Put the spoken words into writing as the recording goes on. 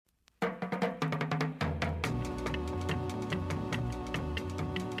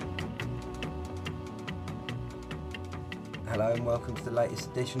Hello and welcome to the latest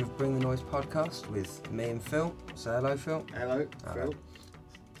edition of Bring the Noise podcast with me and Phil. So hello, Phil. Hello, Phil.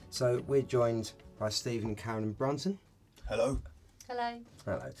 So we're joined by Stephen and Karen Brunton. Hello. Hello.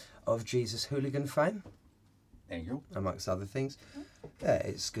 Hello. Of Jesus Hooligan fame, Thank you. amongst other things. Yeah,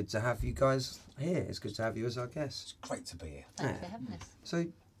 it's good to have you guys here. It's good to have you as our guests. It's great to be here. Thanks for having us. So,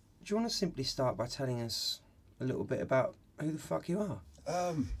 do you want to simply start by telling us a little bit about who the fuck you are?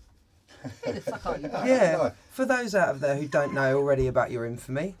 Who the fuck are you? Yeah, for those out of there who don't know already about your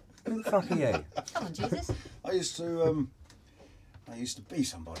infamy, who the fuck are you? Come on, Jesus. I used to be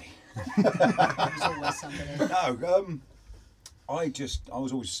somebody. There's always somebody. No, I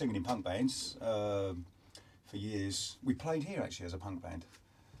was always singing in punk bands for years. We played here actually as a punk band.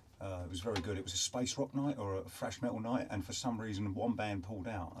 It was very good. It was a space rock night or a thrash metal night, and for some reason one band pulled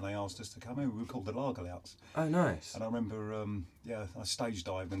out and they asked us to come in. We were called the Lagerlouts. Oh, nice. And I remember, I stage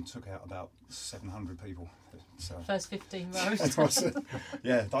dived and took out about 700 people. So. First 15 rows.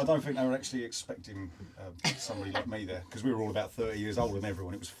 Yeah, I don't think they were actually expecting somebody like me there, because we were all about 30 years older than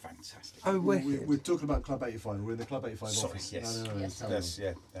everyone. It was fantastic. Oh, wicked. We're talking about Club 85. We're in the Club 85 Sorry, office. yes. No. Yes, Yes,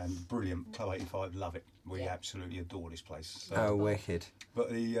 yeah, and brilliant. Club 85, love it. We absolutely adore this place. So. Oh, wicked.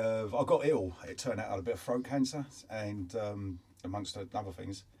 But I got ill. It turned out I had a bit of throat cancer, and amongst other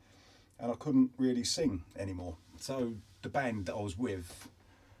things, and I couldn't really sing anymore. So the band that I was with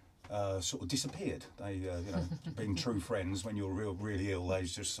sort of disappeared. They, being true friends, when you're really ill, they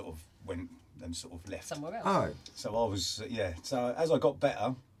just sort of went and sort of left. Somewhere else. Oh, So I was, So as I got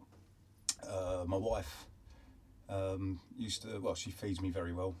better, my wife she feeds me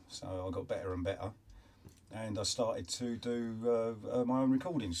very well. So I got better and better. And I started to do my own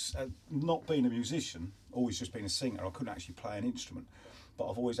recordings. Not being a musician, always just being a singer, I couldn't actually play an instrument. But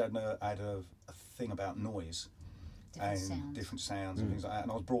I've always had a thing about noise. Different sounds and things like that.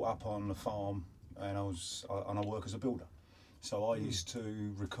 And I was brought up on a farm, and I work as a builder. So I used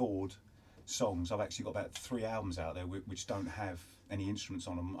to record songs. I've actually got about 3 albums out there which don't have any instruments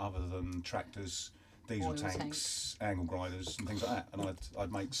on them other than tractors, diesel Oil tanks, angle grinders and things like that. And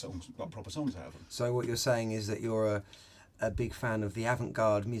I'd make songs, like proper songs out of them. so what you're saying is that you're a big fan of the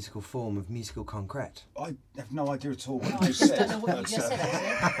avant-garde musical form of musical concrete. I have no idea at all what No, you I just just said. don't know what you just said,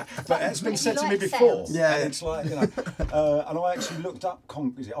 actually. But it's been said to me like before. sounds. Yeah. And it's like, and I actually looked up, I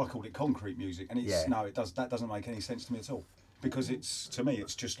called it concrete music, and that doesn't make any sense to me at all. Because to me,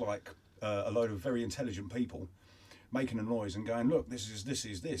 it's just like a load of very intelligent people making a noise and going, look, this is this.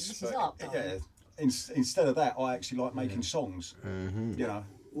 This is art, yeah. Instead of that, I actually like making songs. Mm-hmm.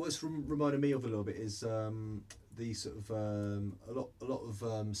 What's reminded me of a little bit is the sort of a lot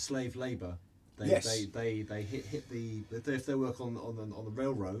of slave labour. They hit the if they work on the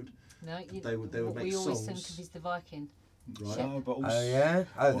railroad. No, They would make we always songs. think of is the Viking. Right. Ship. No, but also, Oh, yeah?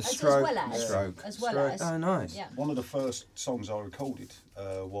 Oh, the As stroke. well as. Stroke. As well Stroke. as. Oh, nice. Yeah. one of the first songs I recorded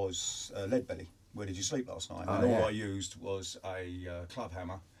was Leadbelly, Where Did You Sleep Last Night? Oh, And all yeah. I used was a club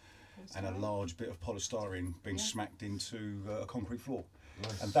hammer and a large bit of polystyrene being smacked into a concrete floor.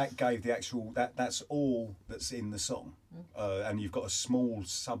 Nice. And that gave the actual, that's all that's in the song. And you've got a small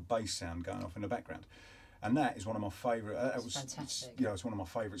sub-bass sound going off in the background. And that is one of my favourite, fantastic. It's one of my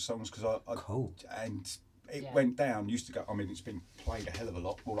favourite songs because I Cool. And it went down, used to go, I mean, it's been played a hell of a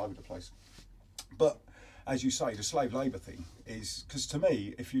lot all over the place. But as you say, the slave labour thing is, because to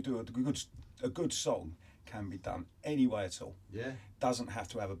me, if you do a good song, can be done any way at all. Yeah. Doesn't have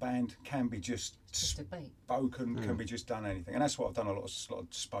to have a band, can be just a beat. spoken, can be just done anything. And that's what I've done, a lot of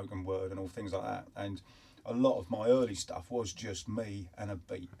spoken word and all things like that. And a lot of my early stuff was just me and a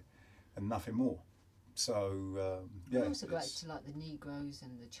beat and nothing more. So, I also go back to like the Negroes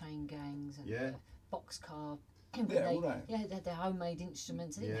and the chain gangs and Yeah. the boxcar. all that. They had their homemade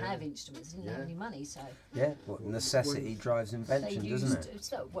instruments. They didn't Yeah. have instruments. They didn't have any money, so Yeah, necessity drives they invention, used. doesn't it?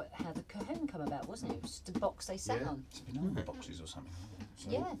 It's like how the cajon come about, wasn't it? It was just the box they sat Yeah. on. It's been boxes or something. So,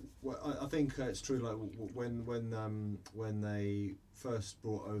 Yeah. Well, I think it's true. Like when they first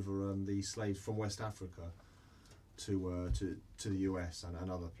brought over the slaves from West Africa to the US and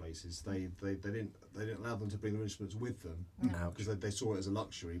other places, they didn't allow them to bring their instruments with them No. because they saw it as a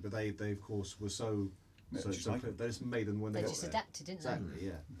luxury. But they of course were so like they just made them when They they just got there. adapted, didn't Exactly.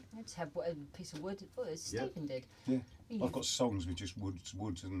 Yeah. they? Just have a piece of wood, as Stephen did. Yeah. You- I've got songs with just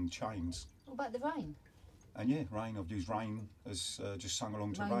woods and chains. What about the rain? And Rain, I've used Rain as just sung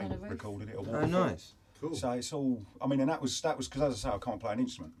along to Rain Rain, on a Roof. recorded it. Oh, nice. Cool. So it's all, I mean, and that was because, as I say, I can't play an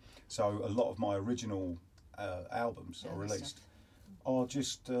instrument. So a lot of my original albums are Early released stuff. are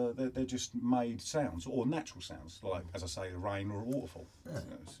just, they're just made sounds, or natural sounds, like, as I say, the rain or a waterfall.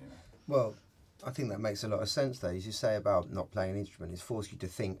 Well, I think that makes a lot of sense, though. As you say about not playing an instrument, it's forced you to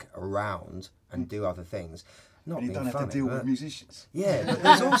think around and do other things. not and you being don't have funny, to deal but- with musicians. Yeah, but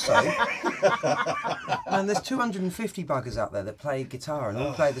there's also man, there's 250 buggers out there that play guitar and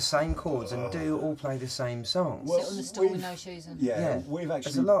all play the same chords and all play the same songs. Well, Sit on the stool with no shoes on. Yeah, we've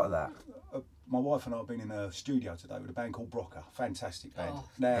actually. There's a lot of that. My wife and I have been in a studio today with a band called Brocker. Fantastic band. Oh.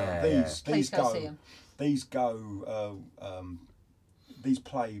 Now Yeah, these Please go see 'em. these these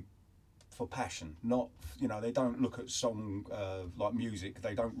play for passion. Not they don't look at song like music.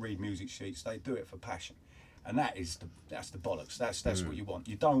 They don't read music sheets. They do it for passion, and that's the bollocks. That's what you want.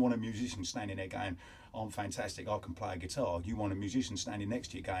 You don't want a musician standing there going, "I'm fantastic. I can play a guitar." You want a musician standing next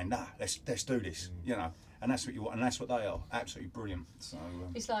to you going, "Nah, let's do this." And that's what you want, and that's what they are. Absolutely brilliant. So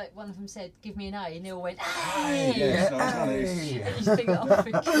It's like one of them said, "Give me an A," and they all went, "Hey!" yeah, so it's one of Hey. these- And you think, "Oh,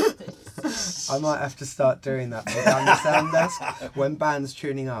 for goodness." I might have to start doing that behind the sound desk when bands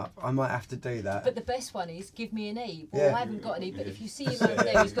tuning up. I might have to do that. But the best one is, "Give me an E." Well, Yeah. I haven't got any, but if you see him over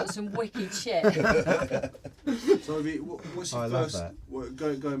there, he's got some wicked shit. So, what's your I love first?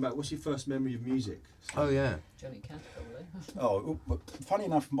 Going back, what's your first memory of music? Oh yeah. Johnny Cash, probably. Oh, funny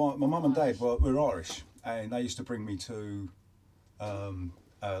enough, my mum and dad were Irish, and they used to bring me to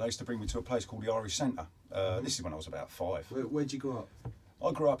a place called the Irish Centre. This is when I was about 5. Where'd you grow up?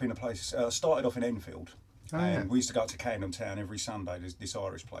 I grew up in a place. Started off in Enfield, Oh, and yeah. we used to go to Camden Town every Sunday. There's this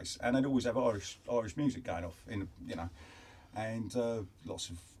Irish place, and they'd always have Irish music going off and lots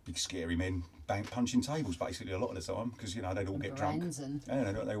of big scary men punching tables basically a lot of the time because they'd all get drunk. Brands and-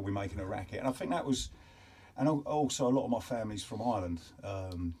 Yeah, they'd all be making a racket, and I think that was. And also a lot of my family's from Ireland,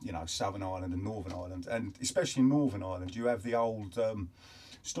 Southern Ireland and Northern Ireland. And especially in Northern Ireland, you have the old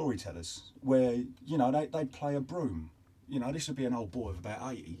storytellers where, they'd play a broom. This would be an old boy of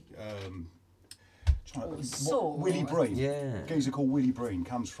about 80. Willie Breen. Yeah. A geezer called Willie Breen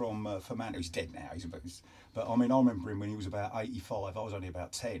comes from Fermanagh. He's dead now. But I remember him when he was about 85. I was only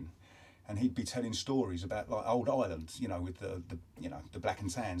about 10. And he'd be telling stories about like old Ireland, with the black and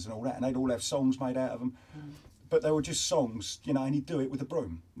tans and all that, and they'd all have songs made out of them, but they were just songs, and he'd do it with a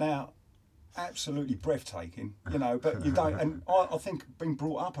broom. Now, absolutely breathtaking, but you don't. And I think being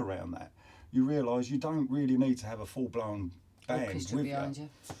brought up around that, you realise you don't really need to have a full-blown band Orchestra with behind you.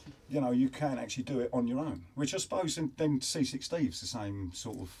 you. You can actually do it on your own, which I suppose then C6 Steve's the same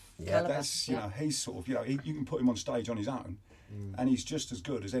sort of. Yeah. That's Yeah. he's sort of you can put him on stage on his own. And he's just as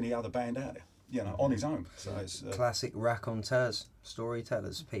good as any other band out there, on his own. So it's Classic raconteurs,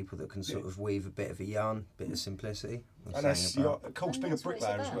 storytellers, people that can sort of weave a bit of a yarn, bit of simplicity. and that's of course And being a that's what it's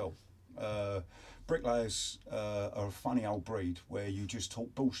bricklayer as about. well. Bricklayers are a funny old breed where you just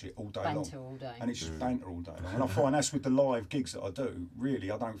talk bullshit all day Banter long, all day. and it's just banter all day long. And I find that's with the live gigs that I do. Really,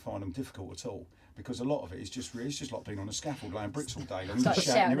 I don't find them difficult at all because a lot of it is just like being on a scaffold laying bricks all day long, It's like just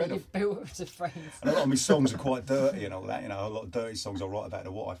shouting shouting your at head your off. built to friends. And a lot of my songs are quite dirty and all that, a lot of dirty songs I write about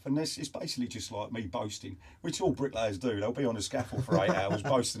the wife. And it's basically just like me boasting, which all bricklayers do. They'll be on a scaffold for 8 hours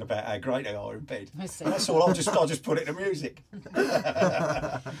boasting about how great they are in bed. I see. And that's all, I'll just put it to music.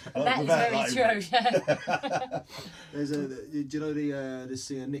 That is very true. Yeah. Do you know the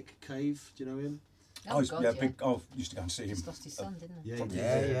singer Nick Cave? Do you know him? Oh, God, yeah. I used to go and see him. Just lost his son, didn't he? Yeah, he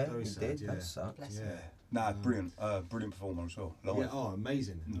Yeah, did. yeah, Very he sad, did. yeah. That sucks. Bless Yeah. him. Nah, brilliant performer as well. Live. Yeah,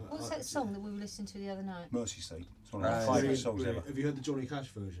 amazing. What's that song that we were listening to the other night? Mercy Seat. It's one of Right. my favourite songs Brilliant. ever. Have you heard the Johnny Cash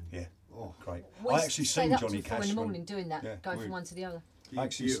version? Yeah, Oh, great. We I actually stayed seen up Johnny till 4 Cash in the when- morning doing that, Yeah, going we- from one to the other.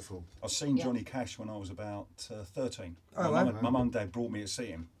 Actually, beautiful. I seen Yeah. Johnny Cash when I was about 13. Oh, my wow. mum and dad brought me to see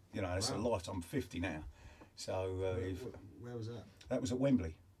him. It's a Wow. lifetime. I'm 50 now. So Where was that? that was at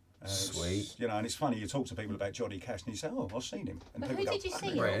Wembley. Sweet. And it's funny, you talk to people about Johnny Cash and you say, oh, I've seen him. And But people who go, did you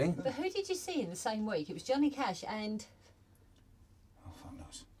see? Really? But who did you see in the same week? It was Johnny Cash and Oh, fuck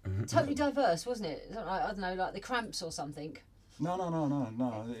knows. totally diverse, wasn't it? It's not like, I don't know, like the Cramps or something.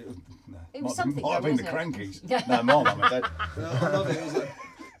 No. It was something, Might have been the wasn't it? Crankies. No, my mum and dad. I love it. It was like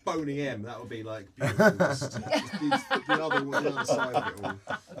Boney M. That would be like beautiful. Just the other side of it all.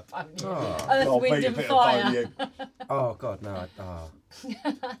 Oh. Earth, I'll Wind beat a and bit of Fire. Boney M. Oh God, no!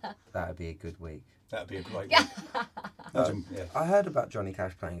 That'd be a good week. That'd be a great one. Imagine, yeah. I heard about Johnny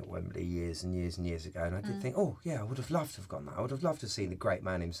Cash playing at Wembley years and years and years ago, and I did think, oh yeah, I would have loved to have gone there. I would have loved to have seen the great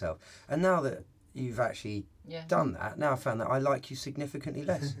man himself. And now that you've actually Yeah. done that, now I found that I like you significantly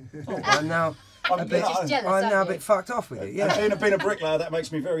less. I'm now I'm a bit, just jealous, I'm now a aren't you? bit fucked off with it. Yeah. And being a bricklayer, that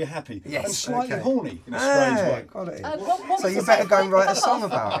makes me very happy. Yes, and slightly okay. horny in a strange Hey, way. quality. What So was you the better second go and one? write a song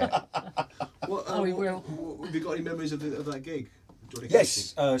about it. Oh, we will. Have you got any memories of that gig? Johnny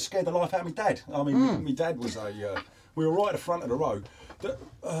Cash Yes, scared the life out of my dad. I mean, my dad was we were right at the front of the row.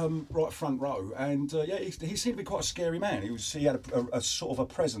 Right front row, and yeah, he seemed to be quite a scary man. He had a sort of a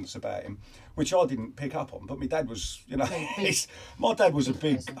presence about him, which I didn't pick up on. But my dad was, you know, my dad was a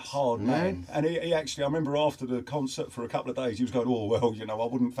big, hard man, and he actually, I remember after the concert for a couple of days, he was going, "Oh well, you know, I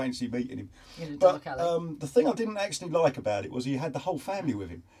wouldn't fancy meeting him." But the thing I didn't actually like about it was he had the whole family with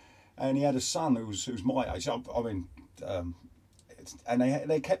him, and he had a son who was my age. I mean. And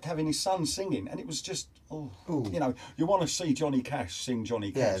they kept having his son singing, and it was just, you know, you want to see Johnny Cash sing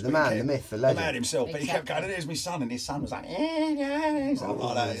Johnny Cash. Yeah, the man, the myth, the legend. The man himself, but he kept going, "There's my son," and his son was like, something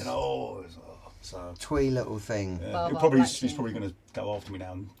like that, you know. So twee little thing. Yeah. He's probably going to go after me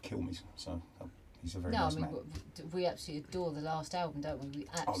now and kill me. So he's a very nice man. We absolutely adore the last album, don't we? We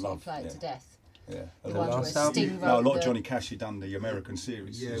absolutely play it to death. Yeah, a lot of Johnny Cash. He done the American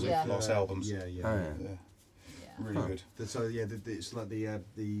series. Yeah, last albums. Yeah. Really good. So it's like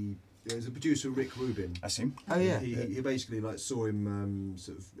there's a producer, Rick Rubin. That's him. Oh yeah. He basically like saw him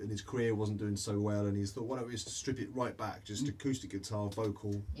sort of in his career wasn't doing so well, and he's thought, why don't we just strip it right back, just acoustic guitar,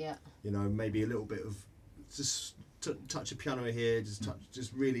 vocal. Yeah. You know, maybe a little bit of just touch of piano here,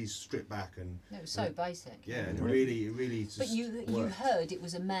 just really strip back and. It was so basic. Yeah, and it really. But you heard it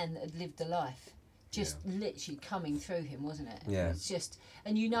was a man that had lived a life. Just literally coming through him, wasn't it? Yeah. It's just,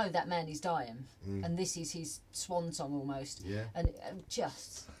 and you know that man is dying, and this is his swan song almost. Yeah. And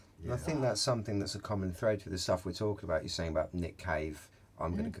just. Yeah. I think that's something that's a common thread through the stuff we're talking about. You're saying about Nick Cave.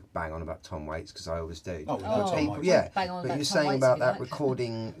 I'm going to bang on about Tom Waits because I always do. Tom Yeah, bang on but about you're Tom saying Waits about if you that like.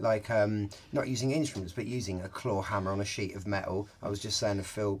 recording, like not using instruments, but using a claw hammer on a sheet of metal. I was just saying to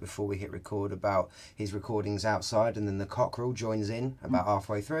Phil before we hit record about his recordings outside, and then the cockerel joins in about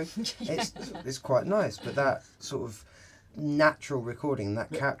halfway through. It's quite nice, but that sort of natural recording,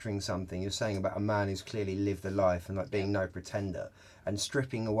 that capturing something, you're saying about a man who's clearly lived a life and like being no pretender, and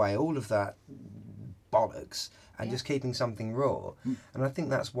stripping away all of that bollocks and just keeping something raw. And I think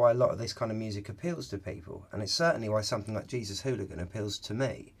that's why a lot of this kind of music appeals to people, and it's certainly why something like Jesus Hooligan appeals to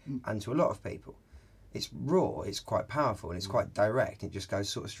me and to a lot of people. It's raw, it's quite powerful, and it's quite direct. It just goes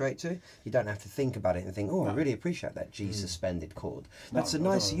sort of straight to. You don't have to think about it and think, I really appreciate that G suspended chord. That's a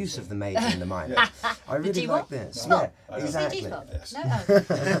nice use of the major and the minor. I really like this. Yeah, exactly.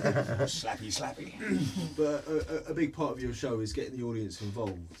 Slappy. But a big part of your show is getting the audience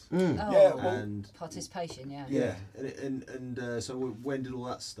involved. And participation. Yeah. And so when did all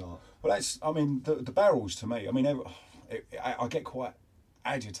that start? Well, the barrels to me. I mean, I get quite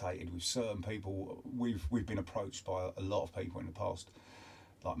agitated with certain people. We've been approached by a lot of people in the past,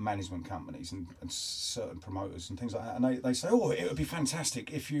 like management companies and certain promoters and things like that, and they say, it would be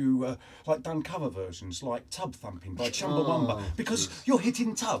fantastic if you like done cover versions like Tub Thumping by Chumbawamba, because you're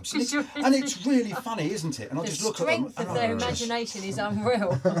hitting tubs and it's really funny, isn't it? And I just look at them, the strength of their imagination is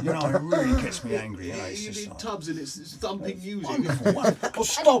unreal. You know, it really gets me angry. You know, you just need like, tubs and it's thumping music. wonderful. Or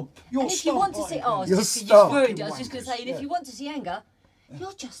stomp. If you want to see, I was just going to say, if you want to see anger,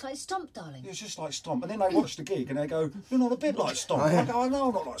 you're just like Stomp, darling. It's just like Stomp. And then they watch the gig and they go, "You're not a bit like Stomp." I go, "I know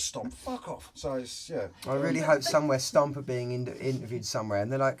I'm not like Stomp. Fuck off." So it's, I really hope somewhere Stomp are being interviewed somewhere and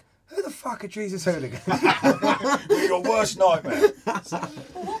they're like, "Who the fuck are Jesus Hooligan?" We're your worst nightmare.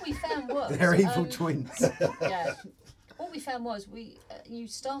 Well, what we found was... They're evil twins. Yeah. What we found was you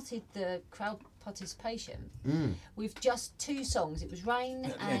started the crowd participation with just 2 songs. It was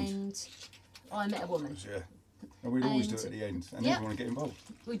Rain and I Met a Woman. Yeah. And we'd always do it at the end, and everyone would get involved.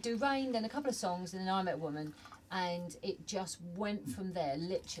 We'd do Rain, then a couple of songs, and then I Met a Woman, and it just went from there,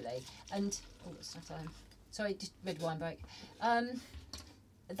 literally. And it's not time. Sorry, just red wine break.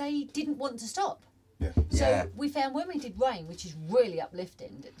 They didn't want to stop. Yeah. So we found when we did Rain, which is really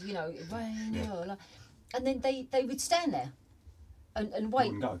uplifting, you know, Rain, and then they would stand there and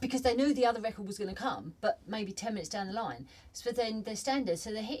wait, because they knew the other record was going to come, but maybe 10 minutes down the line. So then they're standing,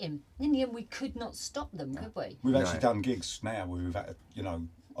 so they hit him. In the end, we could not stop them, could we? We've actually done gigs now where we've had,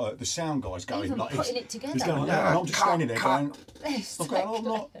 the sound guys going even like putting it together. He's going, and I'm just standing there going, Exactly. I'm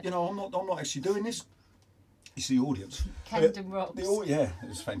not actually doing this. It's the audience. Camden Rocks. It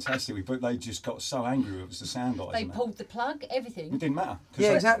was fantastic. But they just got so angry with us, the sound guys. They pulled the plug, everything. It didn't matter.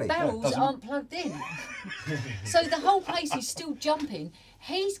 Yeah, exactly. Barrels aren't plugged in. So the whole place is still jumping.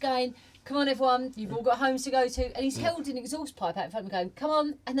 He's going, "Come on, everyone, you've all got homes to go to." And he's held an exhaust pipe out in front of him going, "Come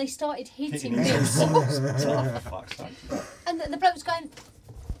on." And they started hitting the exhaust pipe. And the bloke was going,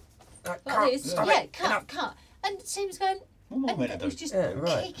 like this. Cut. And Steve was going, and it was just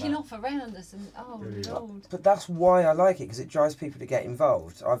kicking off around us, and Lord. But that's why I like it, because it drives people to get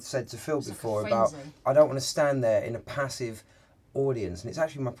involved. I've said to Phil before about I don't want to stand there in a passive audience, and it's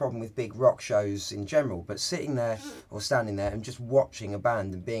actually my problem with big rock shows in general, but sitting there or standing there and just watching a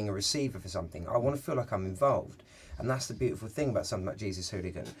band and being a receiver for something, I want to feel like I'm involved. And that's the beautiful thing about something like Jesus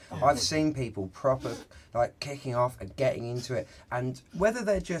Hooligan. I've seen people proper, like, kicking off and getting into it, and whether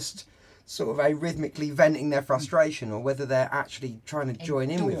they're just sort of arrhythmically venting their frustration or whether they're actually trying to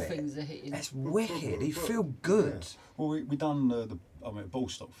join in with Endorphins are it, hitting. it's wicked. You feel good. Well, we done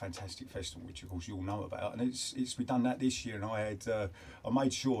Ballstock Fantastic Festival, which of course you all know about, and we done that this year, and I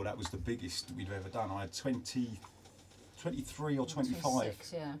made sure that was the biggest we'd ever done. I had 23 or 25,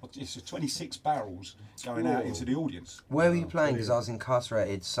 26, yeah. It's 26 barrels going out into the audience. Where were you playing? Because I was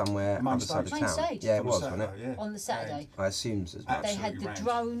incarcerated somewhere Main other side of stage. town. Main stage. Yeah, it On the was, Saturday, wasn't it? yeah. On the Saturday. I assumed as much. They had Absolutely the rammed.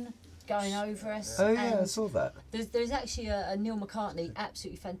 drone going over us. Oh yeah, I and saw that. there's actually a Neil McCartney,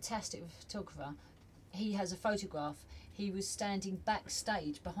 absolutely fantastic photographer. He has a photograph. He was standing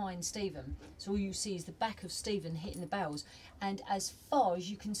backstage behind Stephen, so all you see is the back of Stephen hitting the barrels, and as far as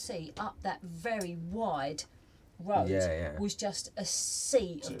you can see up that very wide road was just a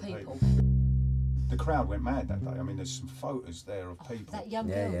sea of people. The crowd went mad that day. I mean, there's some photos there of people. That young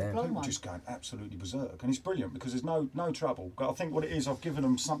girl, the blonde People one. just going absolutely berserk, and it's brilliant because there's no trouble. But I think what it is, I've given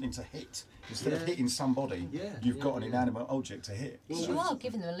them something to hit instead of hitting somebody. You've got an inanimate object to hit. You are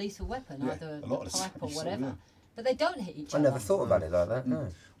giving them a lethal weapon, either a lot a of pipe or times, whatever. yeah. But they don't hit each I other. never thought about it like that. No.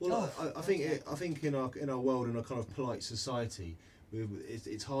 Well, I think in our world, in a kind of polite society,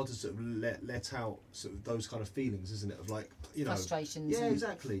 it's hard to sort of let out sort of those kind of feelings, isn't it? Of like, you know, frustrations. Yeah,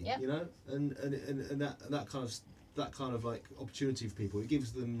 exactly. Yep. You know, and that kind of like opportunity for people. It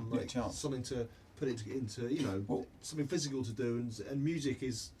gives them like something to put it into, you know, something physical to do, and music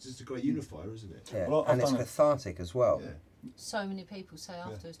is just a great unifier, isn't it? Yeah. Well, and it's cathartic as well. Yeah. So many people say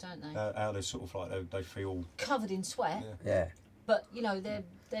afterwards, don't they? How they're sort of like they feel Covered in sweat, Yeah. but you know they're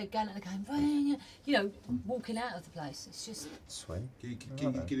going and going, you know, walking out of the place. It's just Sweet.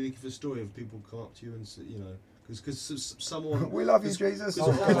 Can you give a story of people come up to you and say, you know, because someone We love you, Jesus.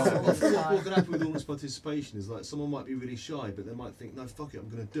 Often what can happen with audience participation is like someone might be really shy, but they might think, no, fuck it, I'm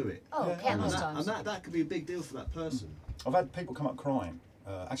going to do it. countless times. And that could be a big deal for that person. I've had people come up crying.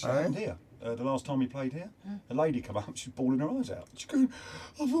 Actually, happened here. The last time we played here, a lady come up, she's bawling her eyes out. She's going,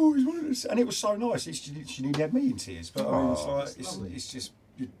 I've always wanted to, and it was so nice. She nearly had me in tears. But I mean, it's just,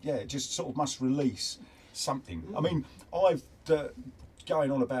 it just sort of must release something. I mean, I've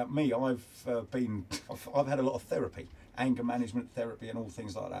going on about me. I've had a lot of therapy, anger management therapy, and all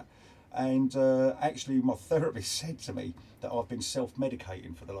things like that. And actually, my therapist said to me that I've been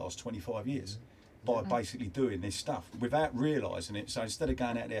self-medicating for the last 25 years. By basically doing this stuff without realising it. So instead of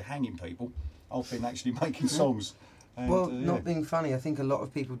going out there hanging people, I've been actually making songs. And, Well, not being funny, I think a lot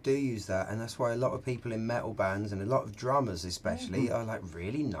of people do use that, and that's why a lot of people in metal bands and a lot of drummers especially are like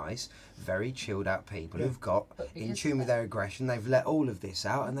really nice, very chilled out people who've got in tune with their aggression. They've let all of this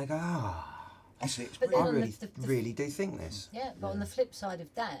out and they go, that's it. But then I on really, the really do think this. Yeah, but on the flip side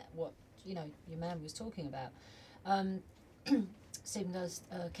of that, what you know, your man was talking about, Stephen does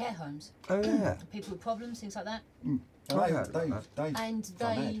care homes. Oh yeah. People with problems, things like that. They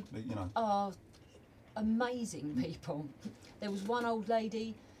you know, are amazing people. There was one old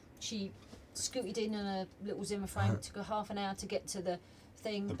lady, she scooted in a little Zimmer frame, took her half an hour to get to the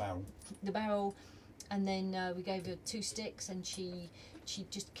thing, the barrel, and then we gave her 2 sticks, and she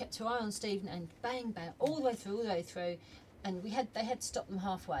just kept her eye on Stephen, and bang bang all the way through, and they had to stop them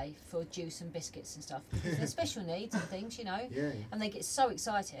halfway for juice and biscuits and stuff because they're special needs and things, you know, and they get so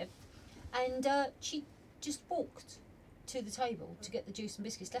excited, and she just walked to the table to get the juice and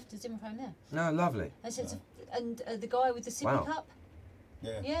biscuits, left the Zimmer frame there. No, lovely. And the guy with the sippy cup.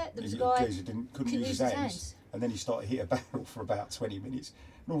 Yeah, there was a guy couldn't use his hands, and then he started hitting a barrel for about 20 minutes,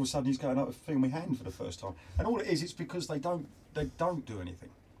 and all of a sudden he's going up to feel my hand for the first time, and all it is, it's because they don't do anything.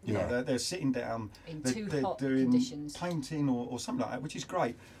 You know, they're sitting down, they're hot doing conditions. painting or something like that, which is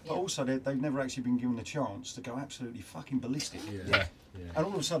great. But also they've never actually been given the chance to go absolutely fucking ballistic. Yeah. And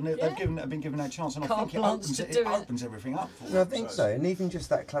all of a sudden they've been given that chance, and I think it opens everything up for them. No, I think so. And even just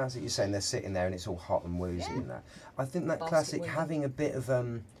that classic, you're saying they're sitting there and it's all hot and woozy and that. I think that classic having a bit of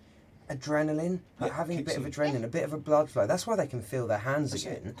adrenaline, like having a bit of adrenaline, a bit of a blood flow. That's why they can feel their hands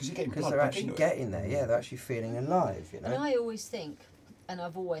again. Because they're actually getting there. Yeah, they're actually feeling alive. You know. And I always think, and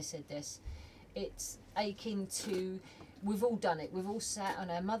I've always said this, it's akin to, we've all done it. We've all sat on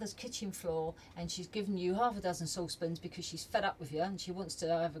our mother's kitchen floor and she's given you half a dozen saucepans because she's fed up with you and she wants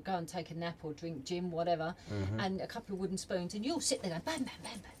to either go and take a nap or drink gin, whatever, and a couple of wooden spoons, and you'll sit there going bam, bam,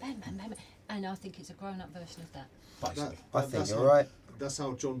 bam, bam, bam, bam, bam. And I think it's a grown-up version of that. I think you're right. That's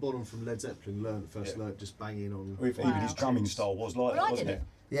how John Bonham from Led Zeppelin learned just banging on. Even his drumming style was like that, wasn't it?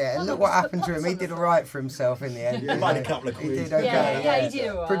 Yeah, and look what happened to him. He did all right for himself in the end. He made a couple of quid. He did okay. Yeah, he did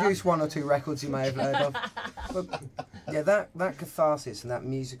all right. Produced 1 or 2 records you may have heard of. But yeah, that catharsis and that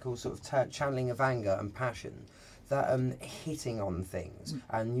musical sort of channeling of anger and passion, that hitting on things,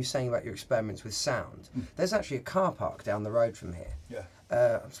 and you saying about your experiments with sound. There's actually a car park down the road from here. Yeah.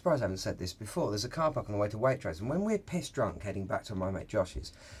 I'm surprised I haven't said this before. There's a car park on the way to Waitrose, and when we're pissed drunk heading back to my mate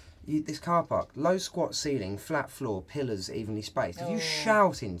Josh's, this car park, low squat ceiling, flat floor, pillars evenly spaced. If you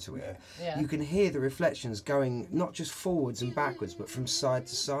shout into it, you can hear the reflections going not just forwards and backwards, but from side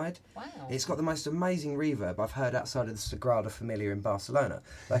to side. Wow. It's got the most amazing reverb I've heard outside of the Sagrada Familia in Barcelona.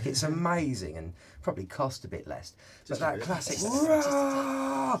 Like, it's amazing and probably cost a bit less. But that classic,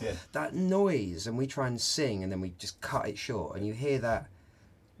 that noise, and we try and sing and then we just cut it short, and you hear that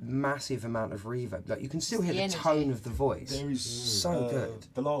massive amount of reverb. Like, you can still hear the tone of the voice. There is so good.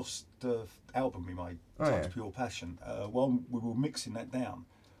 The last album we made, Touch Pure Passion, while we were mixing that down,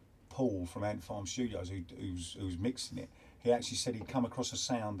 Paul from Ant Farm Studios, who's mixing it, he actually said he'd come across a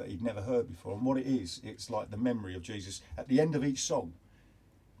sound that he'd never heard before. And what it is, it's like the memory of Jesus. At the end of each song,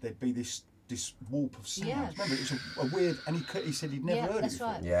 there'd be this warp of sound. Yeah. Remember, it was a weird, and he said he'd never heard it before.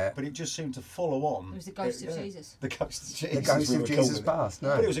 Right. Yeah. But it just seemed to follow on. It was the ghost of Jesus. The ghost of Jesus. The ghost we of were Jesus calling it. past,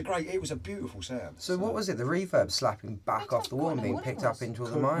 no. But it was a beautiful sound. So what was it? The reverb slapping back off the wall and know being what it picked was. up into all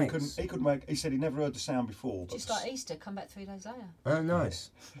the mics. He couldn't make. He said he'd never heard the sound before. But Just like Easter, come back 3 days later. Oh,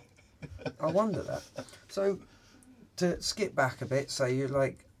 nice. I wonder that. So, to skip back a bit, so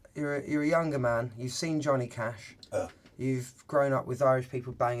you're a younger man. You've seen Johnny Cash. You've grown up with Irish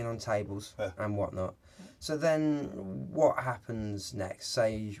people banging on tables and whatnot. So then, what happens next?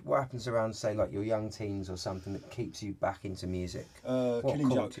 Say, what happens around, say, like your young teens or something that keeps you back into music?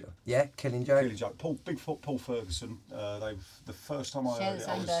 Killing Joke. Yeah, Killing Joke. Killing Joke. Paul Ferguson. The first time I Share heard the it,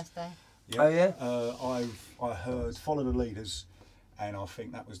 same birthday. Oh yeah. I heard Follow the Leaders, and I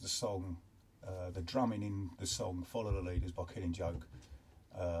think that was the song. The drumming in the song Follow the Leaders by Killing Joke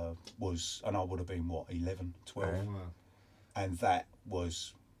was, and I would have been 11, 12, and that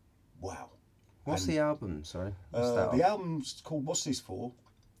was wow. What's the album? Sorry. The album's called What's This For?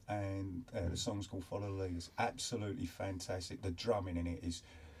 And the song's called Follow the Leaders. Absolutely fantastic. The drumming in it is,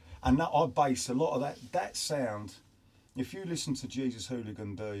 and that, I base a lot of that sound. If you listen to Jesus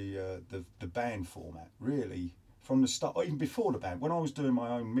Hooligan, the band format, really from the start, or even before the band, when I was doing my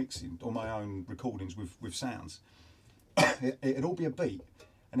own mixing or my own recordings with sounds, it'd all be a beat,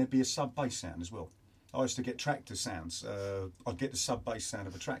 and there'd be a sub bass sound as well. I used to get tractor sounds. I'd get the sub bass sound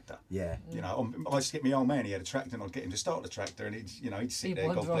of a tractor. Yeah. You know, I used to get my old man. He had a tractor, and I'd get him to start the tractor, and he'd sit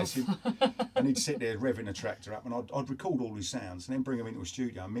there, God bless him, and he'd sit there revving the tractor up, and I'd record all his sounds, and then bring them into a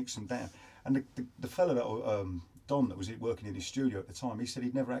studio and mix them down. And the fella that Don, that was working in his studio at the time, he said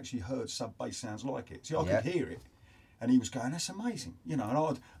he'd never actually heard sub bass sounds like it. See, I could hear it. And he was going, that's amazing, you know.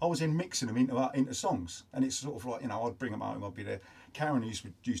 And I was in mixing them into songs, and it's sort of like, you know, I'd bring them home, I'd be there. Karen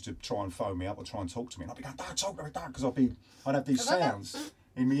used to try and phone me up or try and talk to me, and I'd be going, don't talk to me, don't, because I'd have these sounds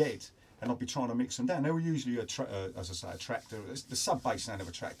in my head, and I'd be trying to mix them down. They were usually as I say, a tractor. The sub bass sound of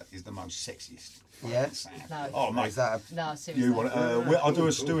a tractor is the most sexiest. Yeah. Sound. No. Oh mate, Is that No, seriously. you want? I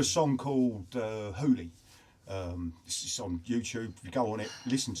do a song called Hooli. It's on YouTube. If you go on it,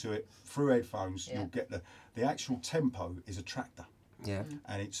 listen to it through headphones, you'll get the actual tempo is a tractor. Yeah.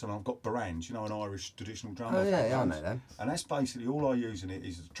 And I've got barans, you know, an Irish traditional drum. Oh yeah, I know them. And that's basically all I use in it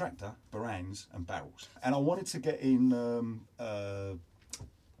is a tractor, barans, and barrels. And I wanted to get in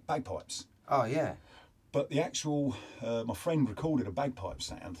bagpipes. Oh yeah. But the actual, my friend recorded a bagpipe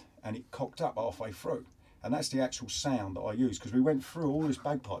sound, and it cocked up halfway through. And that's the actual sound that I use, because we went through all this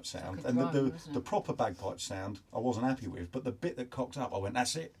bagpipe sound, Like a and drum, the proper bagpipe sound I wasn't happy with, but the bit that cocked up, I went,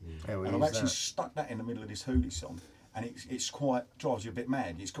 that's it. Yeah, we'll And I've use actually that. stuck that in the middle of this Hooli song, and it's quite, drives you a bit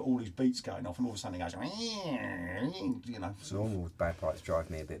mad. It's got all these beats going off, and all of a sudden it goes, you know. Normal bagpipes drive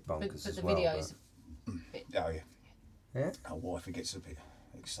me a bit bonkers But as the well. videos. Oh yeah. Yeah. Our wife gets a bit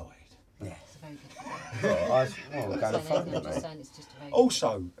excited. Yeah. It's very good. We're going to find I'm it, just mate. saying it's just a very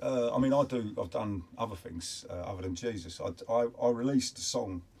Also, I mean, I've done other things other than Jesus. I released a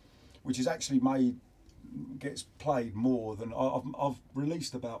song, which is actually gets played more than I've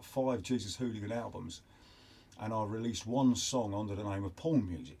released about 5 Jesus Hooligan albums, and I released one song under the name of Porn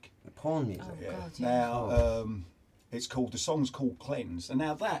Music. Porn music. Oh, Yeah. God, yeah. Now, the song's called Cleanse, and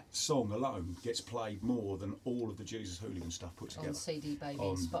now that song alone gets played more than all of the Jesus Hooligan stuff put together. on CD Baby,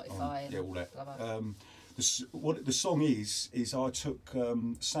 On- Spotify, and yeah, all that. blah, blah. What the song is I took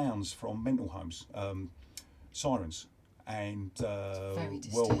sounds from mental homes, sirens, and very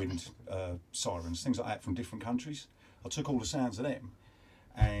disturbing. whirlwind sirens, things like that from different countries. I took all the sounds of them,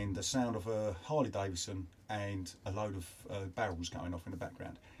 and the sound of a Harley Davidson and a load of barrels going off in the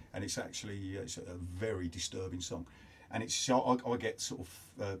background, and it's a very disturbing song. and it's I get sort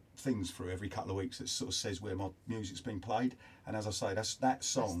of things through every couple of weeks that sort of says where my music's been played. And as I say, that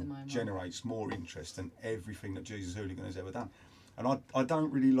song generates more interest than everything that Jesus Hooligan has ever done. And I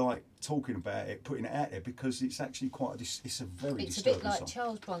don't really like talking about it, putting it out there, because it's actually it's a very It's a disturbing bit like song.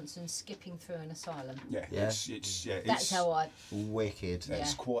 Charles Bronson skipping through an asylum. Yeah, Yeah. That's how I. Wicked. Yeah.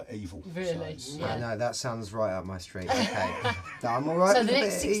 It's quite evil. Really? So Yeah. No, that sounds right up my street. Okay, no, I'm all right. So with the a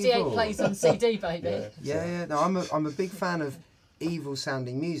next bit of 68 evil. plays on CD, baby. Yeah. No, I'm a big fan of evil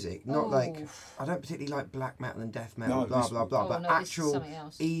sounding music. Not like, I don't particularly like black metal and death metal, No, blah this- blah blah, Oh, but no, this is actual something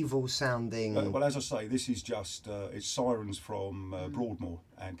else. evil sounding. well, as I say, this is just it's sirens from Broadmoor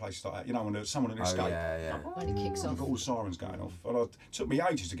and places like that. You know, when someone Oh escape, yeah. When it kicks I've off. got all the sirens going off. And it took me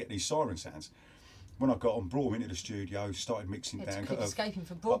ages to get these siren sounds. When I got on, brought them into the studio, started mixing You down. had to keep escaping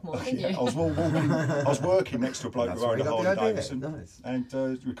from I Broadmoor, didn't you? I was walking. I was working next to a bloke That's who where owned you a got the Harley idea. Davidson, Nice.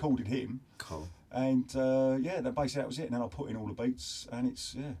 and recorded him. Cool. And yeah, basically that was it. And then I put in all the beats, and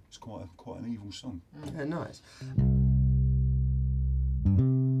it's quite an evil song. Yeah, nice.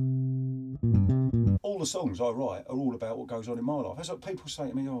 All the songs I write are all about what goes on in my life. That's what people say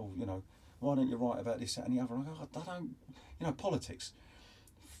to me. Oh, you know, why don't you write about this, that, and the other? I go, I don't. You know, politics.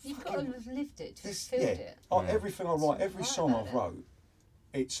 You've got to have lived it, to have This, filled yeah, it. everything I write, every Right song about I've it. wrote,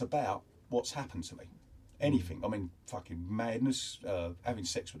 it's about what's happened to me. Anything. I mean, fucking madness, having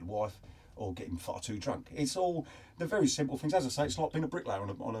sex with a wife, or getting far too drunk. It's all the very simple things. As I say, it's like being a bricklayer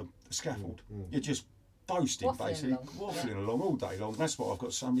on a scaffold. You're just boasting, Waffling basically, along. waffling along all day long. That's why I've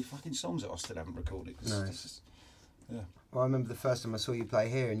got so many fucking songs that I still haven't recorded. Nice. Well, I remember the first time I saw you play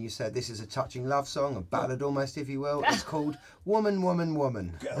here, and you said this is a touching love song, a ballad almost, if you will. It's called "Woman, Woman,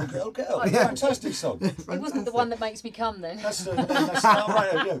 Woman." Girl, girl, girl. Fantastic song. It wasn't the one that makes me come then. That's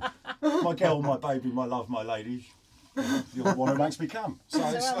right, yeah. My girl, my baby, my love, my lady. You're the one who makes me come. So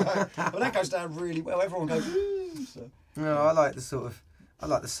it's like, well, that goes down really well. Everyone goes, ooh. So. No, I like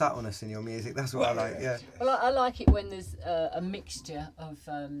the subtleness in your music. That's what I like. Yeah. Well, I like it when there's a mixture of,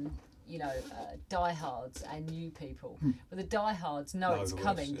 diehards and new people. But the diehards know Know it's the words,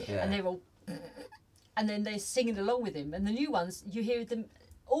 coming, yeah. and they're all, and then they're singing along with him. And the new ones, you hear them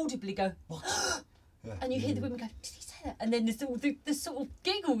audibly go, "What?" Yeah. And you hear the women go, "Did he say that?" And then there's all the sort of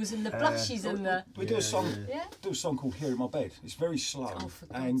giggles and the blushes and the. We do a song. Yeah. Do a song called "Here in My Bed." It's very slow, Oh, for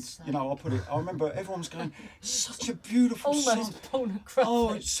God's and sake. you know, I remember everyone's going, "Such a beautiful song." Almost pornographic.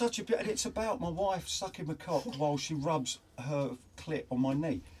 Oh, it's such a and it's about my wife sucking my cock while she rubs her clit on my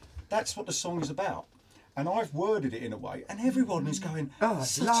knee. That's what the song is about. And I've worded it in a way, and everyone is going, Oh,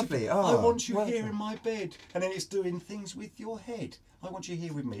 it's "Such lovely. I Oh, want you well here done." in my bed." And then it's doing things with your head. I want you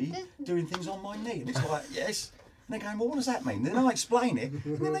here with me, doing things on my knee. And it's like, yes. And they're going, well, what does that mean? Then I explain it, and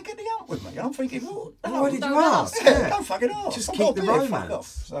then they get the hump with me. And I'm thinking, well, Why did you don't ask? yeah, don't fucking ask. Just I've keep got the a beer, fuck romance. off.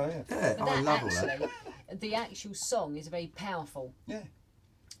 So, yeah. Yeah, But I that love all that. actually, the actual song is very powerful. Yeah.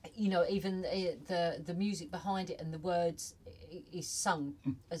 You know, even the music behind it and the words is sung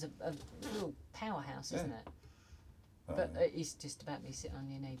as a real powerhouse, isn't it? But it's just about me sitting on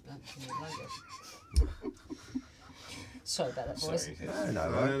your knee, bluntsching your logo. Sorry about that, boys. Sorry, I know,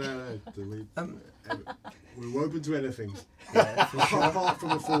 right? No. We're open to anything, Yeah, for sure. apart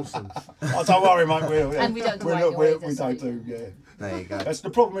from a foursome. Oh, don't worry, mate. And we don't do we right we either, so- don't do, yeah. There you go. That's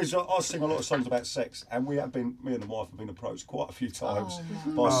the problem is I sing a lot of songs about sex, and me and the wife have been approached quite a few times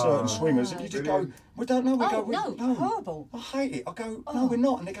by certain swingers, and you just go, we don't know. We Oh, go, no, horrible. I hate it. I go, no, we're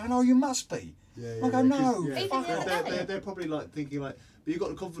not, and they go, no, you must be. I go, no. Yeah. Even the other day. They're probably like thinking like, but you've got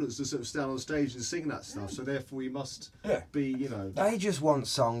the confidence to sort of stand on stage and sing that stuff, so therefore you must be, you know. They just want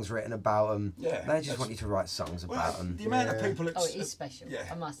songs written about them. Yeah, They just want you to write songs about Well, them. the amount of people. Oh, it is special, Yeah.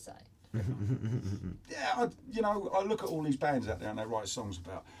 I must say. Yeah, I look at all these bands out there and they write songs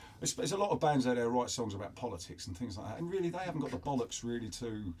about. There's a lot of bands out there who write songs about politics and things like that, and really they haven't got the bollocks really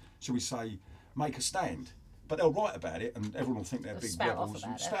to, shall we say, make a stand. But they'll write about it, and everyone will think they're They'll big spout off rebels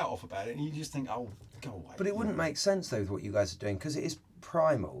about and it. spout off about it, and you just think, oh, go away. But it wouldn't make sense though with what you guys are doing, because it is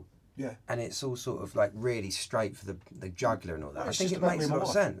primal. Yeah. And it's all sort of like really straight for the jugular and all that. Well, I it's think just it about makes a me and lot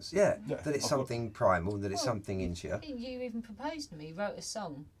of my wife. sense. Yeah. Yeah, That it's I've got- something primal, that it's something into you. You even proposed to me, wrote a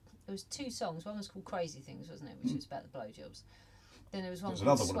song. There was 2 songs. One was called Crazy Things, wasn't it? Which was about the blowjobs. Then there was one There's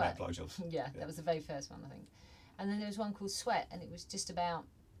called another one Sweat. about blowjobs. Yeah, that was the very first one, I think. And then there was one called Sweat, and it was just about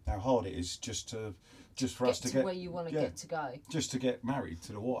How hard it is just for us get to to where you want to get to go. just to get married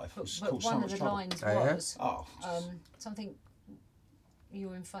to the wife. But, It's but caused so one much of the trouble. lines Oh, yeah? was Oh, something.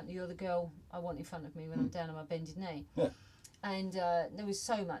 You're the girl I want in front of me when I'm down on my bended knee. Yeah. And there was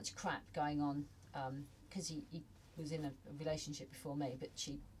so much crap going on because he was in a relationship before me, but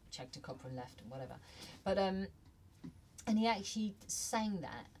she checked a copper and left and whatever. But and he actually sang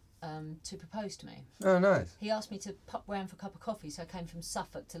that to propose to me. Oh, nice. He asked me to pop round for a cup of coffee, so I came from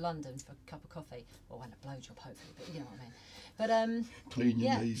Suffolk to London for a cup of coffee. Well, and a blowjob, hopefully, but you know what I mean. But Clean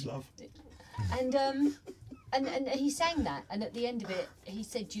your yeah. knees, love. And he sang that, and at the end of it, he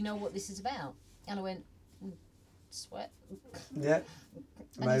said, "Do you know what this is about?" And I went, "Sweat." Yeah.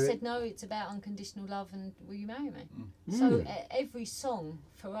 And Maybe. he said, "No, it's about unconditional love, and will you marry me?" So every song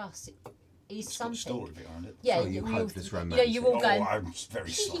for us is It's got a something. story behind it. Yeah, Oh, you we all, hopeless yeah, romantic. you're all going, I'm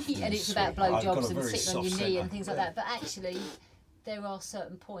very soft. and it's sweet. about I've got blowjobs a and very sitting on your soft knee centre. and things like that. But actually, there are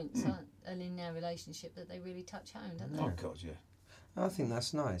certain points in their relationship that they really touch home, don't they? Oh God, yeah. I think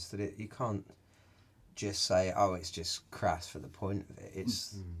that's nice that you can't just say, oh, it's just crass for the point of it.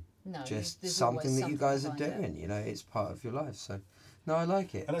 It's No, just there's something always that you guys are behind it. doing. You know, it's part of your life. So, no, I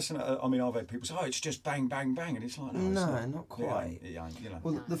like it. And that's, I mean, I've had people say, oh, it's just bang, bang, bang, and it's like, no, it's No, not. not quite. It ain't, you know.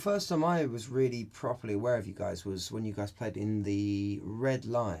 Well, the first time I was really properly aware of you guys was when you guys played in the Red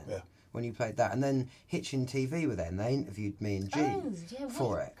Lion. Yeah. When you played that, and then Hitchin TV were there, and they interviewed me and G Oh, yeah,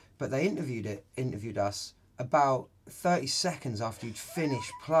 for it. But they interviewed us about 30 seconds after you'd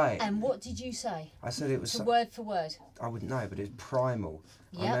finished playing. And what did you say? I said it was. To word for word. I wouldn't know, but it's primal.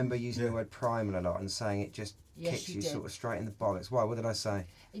 I Yep. remember using the word primal a lot and saying it just Yes, kicks you you did. sort of straight in the bollocks. Why? What did I say?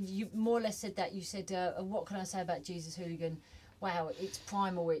 You more or less said that. You said, what can I say about Jesus Hooligan? Wow, it's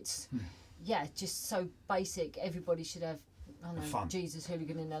primal, it's, yeah, just so basic. Everybody should have, I don't know, Fun. Jesus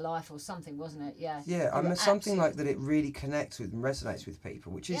Hooligan in their life or something, wasn't it? Yeah. Yeah, You I were mean, something like absolutely- that it really connects with and resonates with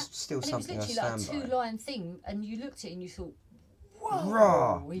people, which is Yeah. still And something I it was literally like a stand by. two-line thing, and you looked at it and you thought, whoa,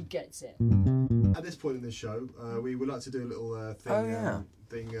 Raw. he gets it. At this point in the show, we would like to do a little thing, Oh,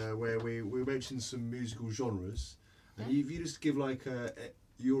 yeah. where we mention some musical genres, and you just give like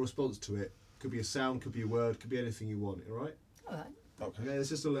your response to it. Could be a sound, could be a word, could be anything you want. All right? All right. Okay. Okay, it's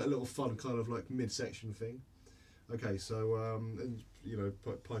just a little fun kind of like mid-section thing. Okay, so and you know,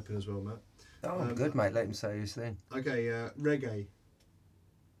 pipe in as well, Matt. Oh, good, mate. Let him say his thing. Okay, reggae,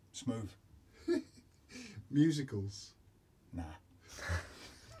 Smooth. musicals, Nah.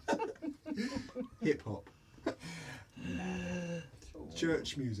 hip hop,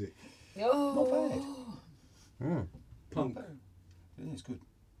 church music, Oh. Mm. punk, Yeah, it's good.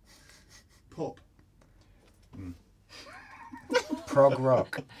 pop, Prog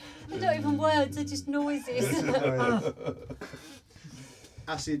rock. They're not even words, they're just noises.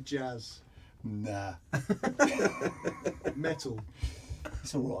 acid jazz, Nah. metal,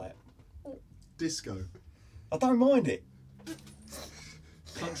 It's all right. disco, I don't mind it.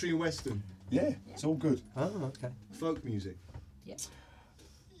 country and western, Yeah, it's all good. Oh, okay. folk music.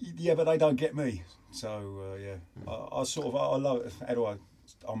 Yeah, but they don't get me. So yeah, I sort of I love it. How do I?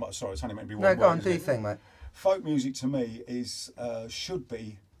 I'm sorry, it's only meant to be one No, word. go on, isn't do your it? thing, mate. Folk music to me is should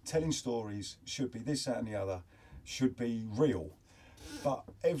be telling stories, should be this, that, and the other, should be real. But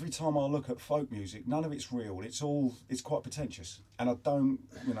every time I look at folk music, none of it's real. It's quite pretentious, and I don't,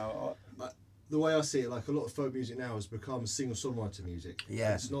 you know. The way I see it, like a lot of folk music now has become singer-songwriter music.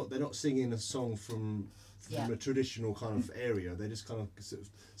 Yeah. It's not. They're not singing a song from Yeah. a traditional kind of area. They're just kind of sort of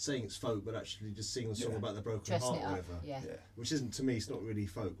saying it's folk, but actually just singing a song Yeah. about their broken Dressing heart it or up. whatever. Yeah. Yeah. Which isn't, to me, it's not really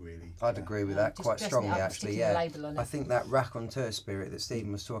folk, really. I'd agree with No, that just quite dressing it strongly, up, actually. sticking Yeah, a label on it. I think that raconteur spirit that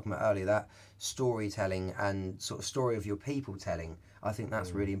Stephen was talking about earlier, that storytelling and sort of story of your people telling, I think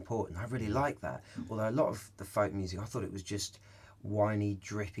that's really important. I really like that. Although a lot of the folk music, I thought it was just whiny,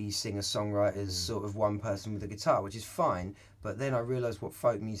 drippy singer-songwriters, sort of one person with a guitar, which is fine. But then I realised what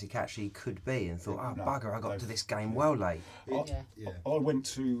folk music actually could be, and thought, oh No, bugger, I got to they've- this game well late. Yeah. I went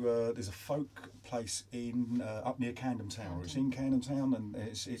to there's a folk place in up near Camden Town. It's in Camden Town, and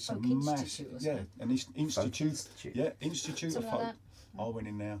it's a Folk massive Institute or yeah, something. an institute. Institute. Yeah, Institute of Something like Folk. I went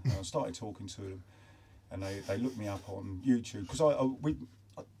in there and I started talking to them, and they looked me up on YouTube because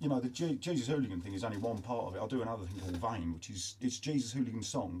you know, the Jesus Hooligan thing is only one part of it. I do another thing called Vein, which is it's Jesus Hooligan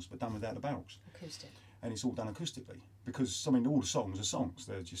songs but done without the barrels, Acoustic. and it's all done acoustically because I mean all the songs are songs.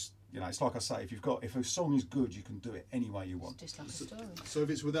 They're just, you know, it's like I say, if a song is good, you can do it any way you want. Just like a story. So if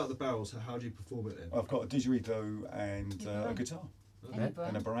it's without the barrels, how do you perform it then? I've got a didgeridoo and a guitar Any and a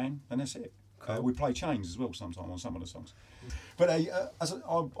brand. baran, and that's it. Cool. We play chains as well sometimes on some of the songs. But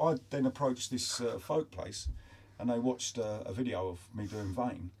I then approached this folk place, and they watched a video of me doing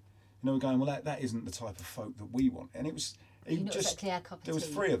Vein. And they were going, well, that isn't the type of folk that we want. And it was Not exactly our cup of there was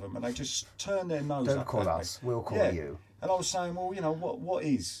tea. 3 of them, and they just turned their nose Don't up call at me. us, we'll call Yeah. you. And I was saying, well, you know, what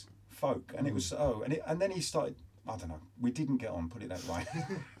is folk? And it was, and then he started, I don't know, we didn't get on, put it that way.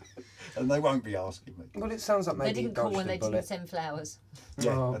 And they won't be asking me. Well, it sounds like They maybe you didn't call dodged when the they bullet. didn't send flowers.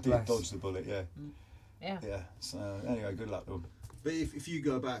 Yeah, Oh, I did bless. dodge the bullet, yeah. Yeah. Yeah, so anyway, good luck to them. But if you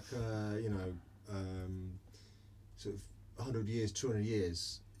go back, sort of 100 years, 200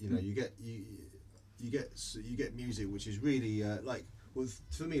 years, you know, you get music which is really like, well,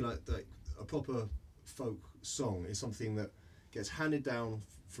 for me, like a proper folk song is something that gets handed down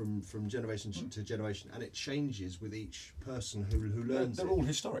from generation to generation, and it changes with each person who learns they're it. all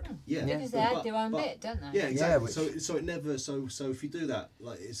historic. Yeah, Because they had their own bit, don't they? Yeah, exactly. Yeah, so it never so if you do that,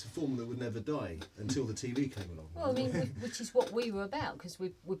 like, it's a form that would never die until the TV came along. Well, I mean, which is what we were about, because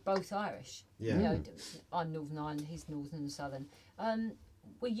we're both Irish. Yeah. You know, I'm Northern Ireland, he's Northern and Southern.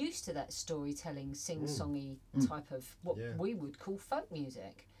 We're used to that storytelling, sing-songy type of what we would call folk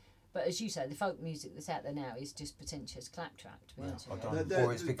music. But as you say, the folk music that's out there now is just pretentious claptrap, to be honest with you. Or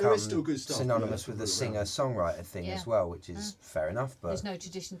it's there become is still good stuff, synonymous with the singer-songwriter thing as well, which is fair enough. But there's no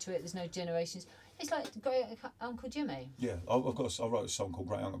tradition to it. There's no generations. It's like Great Uncle Jimmy. Yeah, I wrote a song called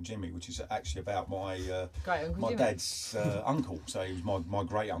Great Uncle Jimmy, which is actually about my Jimmy. dad's uncle. So he was my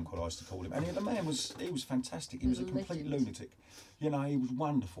great uncle, I used to call him. And the man was fantastic. He was a complete lunatic. You know, he was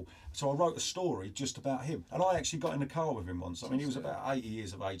wonderful. So I wrote a story just about him. And I actually got in the car with him once. I mean, he was about 80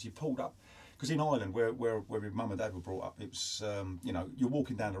 years of age. He pulled up, because in Ireland, where his mum and dad were brought up, it was, you know, you're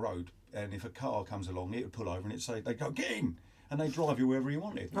walking down the road, and if a car comes along, it would pull over and it'd say, they'd go, get in! And they'd drive you wherever you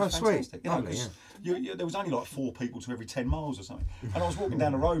wanted. It was fantastic. Sweet. You know, 'cause there was only like 4 people to every 10 miles or something. And I was walking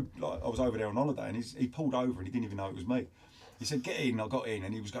down the road, like I was over there on holiday, and he pulled over and he didn't even know it was me. He said, get in. I got in,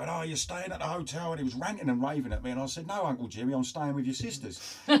 and he was going, oh, you're staying at the hotel? And he was ranting and raving at me, and I said, no, Uncle Jimmy, I'm staying with your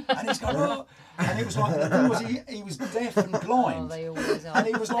sisters. And he's going, oh. And it was like, the thing was, he was deaf and blind. Oh, they always are. And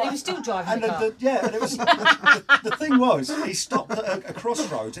he was like, and he was still driving the car. And it was, the thing was, he stopped at a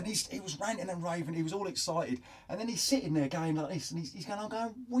crossroads, and he was ranting and raving, he was all excited, and then he's sitting there going like this, and he's going, I'm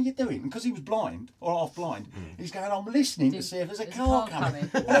going, what are you doing? And because he was blind, or half blind, he's going, I'm listening to see if there's a car coming.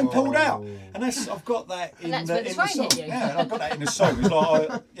 And then pulled out. And I've got that in the song. Yeah, I've got that in the song. It's like,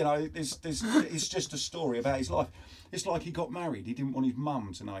 you know, it's just a story about his life. It's like he got married. He didn't want his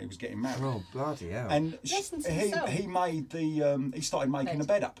mum to know he was getting married. Oh, bloody hell. And he made he started making the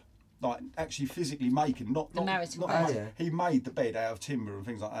bed up. Like, actually physically making, not he made the bed out of timber and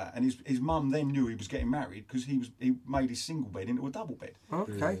things like that. And his mum then knew he was getting married, because he made his single bed into a double bed.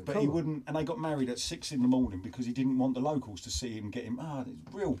 Okay, but he wouldn't, and they got married at 6 in the morning because he didn't want the locals to see him get him.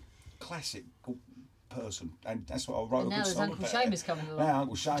 Real classic person, and that's what I wrote. And now there's Uncle Seamus coming along. Now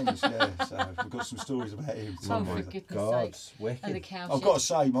Uncle Seamus, yeah. So we've got some stories about him. Oh, for goodness sake! Wicked. And the cow I've got to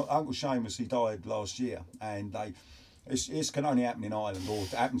say, my Uncle Seamus, he died last year, and it can only happen in Ireland, or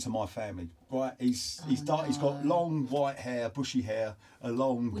happen to my family. Right? He's died. He's got long white hair, bushy hair, a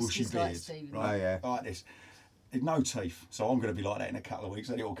long bushy beard. Right? Oh yeah. Like this. No teeth, so I'm going to be like that in a couple of weeks,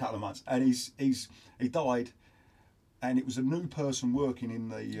 or a couple of months. And he died. And it was a new person working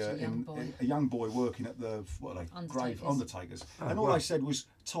in a young boy working at the grave undertakers. Oh, and all they said was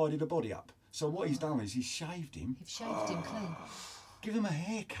tidy the body up. So what he's done is he's shaved him. You've shaved him clean. Give him a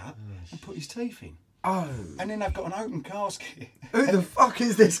haircut and put his teeth in. Oh. And then they've got an open casket. Who the fuck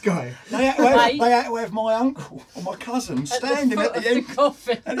is this guy? They had to have my uncle or my cousin standing at the end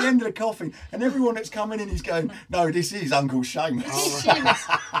at the end of the coffin, and everyone that's coming in is going, no, this is Uncle Seamus.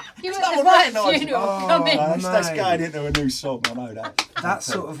 You were at the right funeral. Come in. That's going into a new song, I know that. That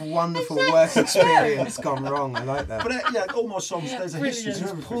sort of wonderful work experience gone wrong. I like that. But all my songs, there's a history to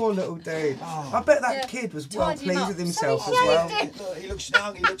everything. Poor little dude. I bet that kid was well pleased with himself as well. He looks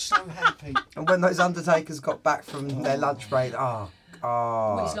young, he looks so happy. And when those undertakers got back from their lunch break, which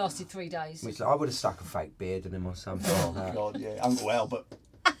lasted 3 days. Which I would have stuck a fake beard in him or something. Oh God, yeah, Uncle Albert.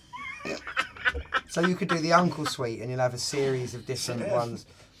 So you could do the Uncle Suite, and you'll have a series of different ones.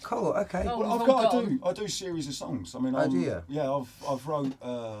 Cool. Okay. Well, I do series of songs. I mean, do you? Yeah, I've wrote.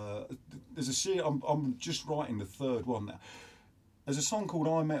 There's a series. I'm just writing the 3rd one now. There's a song called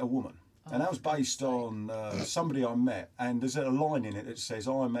 "I Met a Woman." And that was based on somebody I met, and there's a line in it that says,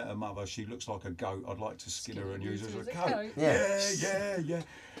 I met her mother, she looks like a goat, I'd like to skin her and use her as a coat. Yeah.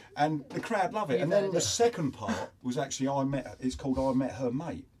 And the crowd love it. And then the second part was actually it's called I Met Her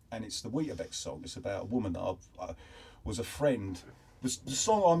Mate, and it's the Weetabix song. It's about a woman that was a friend. The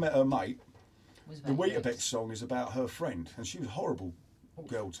song I Met Her Mate, the Weetabix song is about her friend, and she was horrible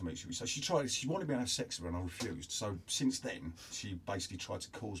girl to me. She wanted me to have sex with her, and I refused. So since then, she basically tried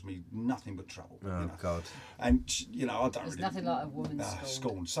to cause me nothing but trouble. God. And I don't There's nothing like a woman's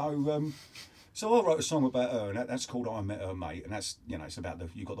scorn. So I wrote a song about her, and that's called I Met Her Mate, and that's it's about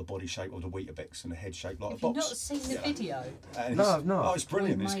you got the body shape of the Weetabix and the head shape like a box. Have you not seen the video? No, I've not. Oh, it's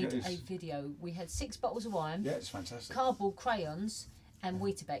brilliant. We made a video. We had 6 bottles of wine. Yeah, it's fantastic. Cardboard crayons. And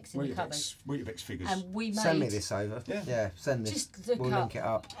Weetabix in the cupboard. Weetabix figures. And we made... Send me this over. Yeah, send this. We'll link it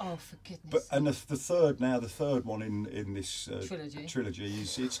up. Oh, for goodness. And the third one in this trilogy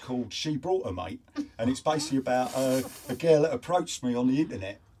it's called She Brought Her Mate, and it's basically about a girl that approached me on the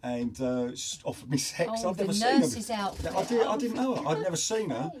internet, and she offered me sex. Oh, I've the never seen her. nurse's outfit. I didn't know her. I'd never seen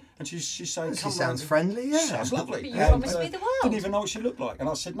her, and she's saying, She "Come sounds round." friendly, yeah. Sounds lovely. But you And, promised me the world. Didn't even know what she looked like, and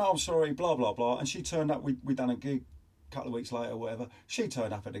I said, "No, I'm sorry." Blah blah blah. And she turned up. We'd done a gig. A couple of weeks later, whatever. She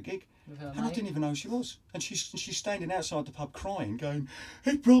turned up at the gig, and I didn't even know who she was. And she's standing outside the pub crying, going,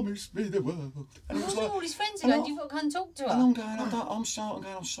 "He promised me the world." And it was like, all his friends are and going, I- you've got to come and talk to and her. I'm going, I'm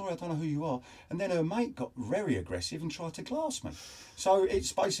sorry, I don't know who you are. And then her mate got very aggressive and tried to glass me. So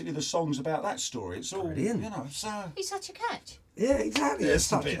it's basically the song's about that story. It's all, Brilliant. you know, so... He's such a catch. Yeah, exactly. Yeah, It's it's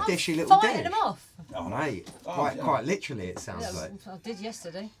a such a bit. dishy little Fighting dish. him off. Oh, mate. Oh, yeah. Quite literally, it sounds Yeah, like. I did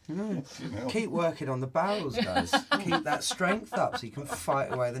yesterday. Keep working on the barrels, guys. Keep that strength up so you can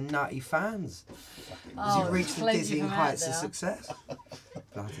fight away the nutty fans. As you reach the plenty dizzying from out heights of there. success.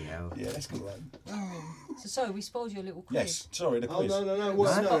 Bloody hell. Yeah, that's good. So sorry, we spoiled your little quiz. Yes, sorry, the Oh quiz. no!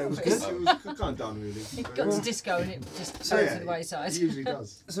 Well, No, no, it was it's- good. It was kind of done really. It got to disco and it just So, fell yeah, to the wayside. It usually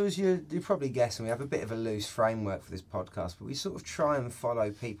does. So as you're probably guessing, we have a bit of a loose framework for this podcast, but we sort of try and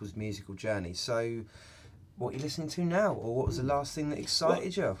follow people's musical journey. So what are you listening to now? Or what was the last thing that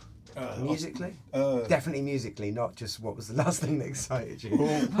excited you? Musically? Definitely musically, not just what was the last thing that excited you.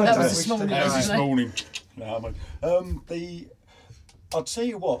 That was this morning, That was this wasn't it? morning. No, I mean, I'll tell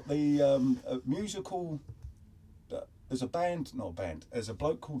you what, the musical... there's a band, not a band, there's a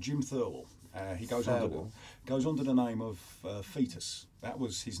bloke called Jim Thirlwall. He goes under the name of Fetus. That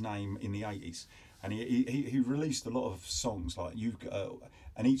was his name in the 80s. And he released a lot of songs, like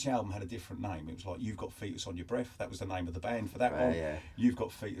and each album had a different name. It was like You've Got Fetus on Your Breath. That was the name of the band for that one. Yeah. You've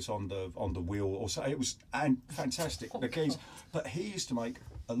Got Fetus on the Wheel. Or so it was fantastic. The keys, but he used to make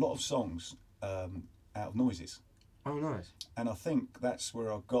a lot of songs out of noises. Oh, nice. And I think that's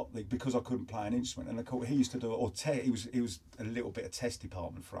where I got because I couldn't play an instrument. And of course, he used to do it, he was a little bit of test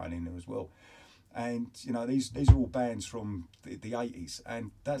department thrown in there as well. And you know, these are all bands from the 80s,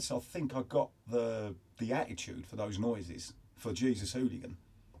 and that's, I think I got the attitude for those noises for Jesus Hooligan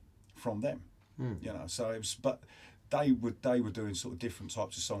from them. You know, so it was, but they were doing sort of different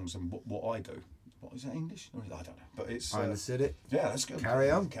types of songs than what I do. What is that, English? I don't know, but it's I understood it. yeah, that's good. Carry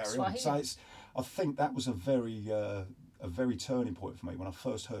on. Carry on. So it's, I think that was a very turning point for me when I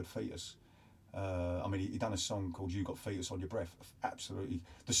first heard Fetus. I mean, he done a song called "You Got Fetus on Your Breath." Absolutely,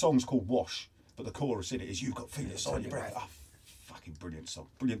 the song's called "Wash," but the chorus in it is "You Got Fetus on Your Breath." Oh, fucking brilliant song,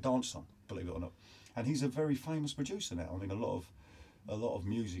 brilliant dance song, believe it or not. And he's a very famous producer now. I mean, a lot of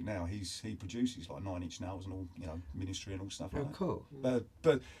music now. He produces like 9 Inch Nails and all, you know, Ministry and all stuff like Oh, that. cool.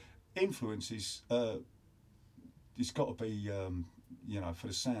 But influences, it's got to be, you know, for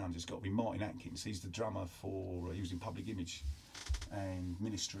the sound, it's got to be Martin Atkins. He's the drummer for, he was in Public Image and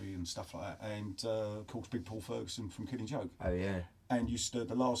Ministry and stuff like that. And of course, Big Paul Ferguson from Killing Joke. Oh, yeah. And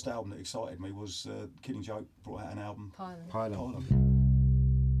the last album that excited me was Killing Joke brought out an album. Pylon.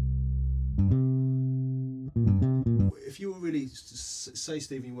 If you were really, say,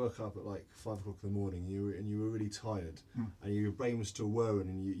 Stephen, you woke up at like 5 o'clock in the morning, and you were really tired, and your brain was still whirring,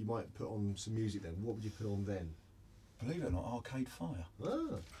 and you might put on some music. Then what would you put on then? Believe it or not, Arcade Fire.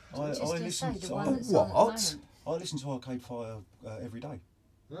 Ah, I listen to What? I listen to Arcade Fire every day.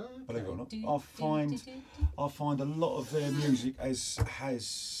 okay. Believe it or not, I find a lot of their music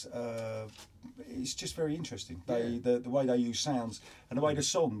has it's just very interesting. The way they use sounds and the way the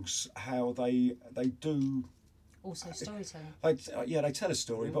songs, how they do. Also storytelling. They tell a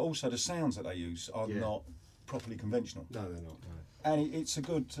story, but also the sounds that they use are not properly conventional. No, they're not. No. And it's a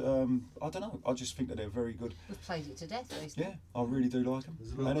good. I don't know. I just think that they're very good. We've played it to death recently. Yeah, I really do like them.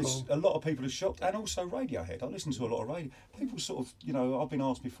 And it's, a lot of people are shocked. And also Radiohead. I listen to a lot of radio. People sort of, you know, I've been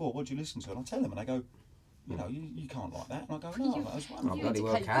asked before, what do you listen to? And I tell them, and they go, you know, you can't like that. And I go, no, I as well. Oh, You bloody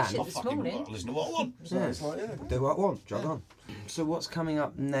well indicate can. Bishop I this fucking morning. listen to what I want. So Yeah. it's like, yeah. Do what I want, jog on. So what's coming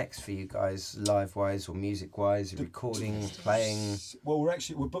up next for you guys, live-wise or music-wise? Recording, playing? Well,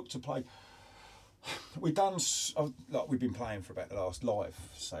 we're booked to play. We've done like we've been playing for about the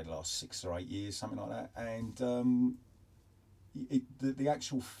last 6 or 8 years, something like that, and the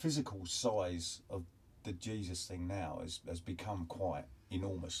actual physical size of the Jesus thing now has become quite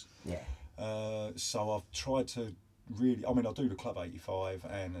enormous. Yeah. So I've tried to really, I mean, I'll do the Club 85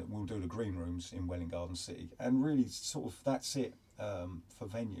 and we'll do the Green Rooms in Welling Garden City, and really sort of that's it for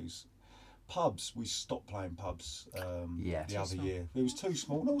venues. Pubs, we stopped playing pubs the other year. It was too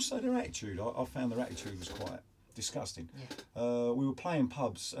small, and also their attitude. I found their attitude was quite disgusting. Yeah. We were playing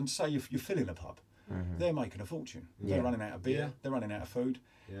pubs, and say you're filling a pub, they're making a fortune. They're running out of beer, they're running out of food,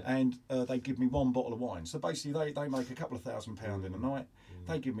 and they give me one bottle of wine. So basically, they make a couple of £1,000 in a night.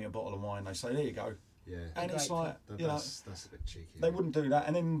 They give me a bottle of wine. They say, there you go. Yeah. And it's like, That's a bit cheeky. they wouldn't do that,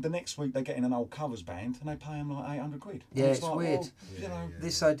 and then the next week they get in an old covers band and they pay them like 800 quid. Yeah, And it's like, weird. well, you know,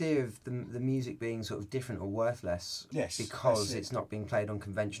 This idea of the music being sort of different or worthless Yes, because that's it. it's not being played on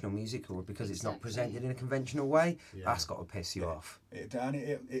conventional music or because it's not Exactly. presented in a conventional way, Yeah. that's got to piss you off.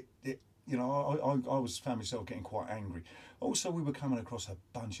 You know, I was found myself getting quite angry. Also, we were coming across a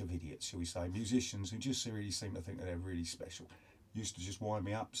bunch of idiots, shall we say, musicians who just really seem to think that they're really special. Used to just wind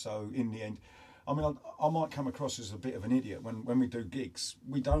me up. So in the end, I mean, I might come across as a bit of an idiot when we do gigs.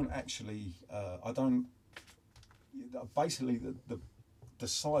 We don't actually. I don't. Basically, the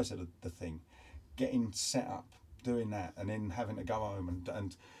size of the thing, getting set up, doing that, and then having to go home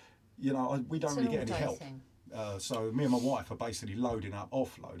and you know, we don't It's really an get any all-day help. thing. So me and my wife are basically loading up,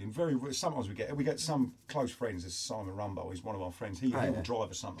 offloading. Sometimes we get some close friends. As Simon Rumbo, he's one of our friends. He will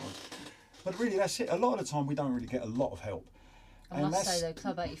drive us sometimes. But really, that's it. A lot of the time, we don't really get a lot of help. I must say though,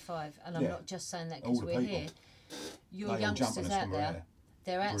 Club 85, and I'm Yeah. not just saying that All because the we're people. here. Your They all jump on youngsters us out when we're there, there.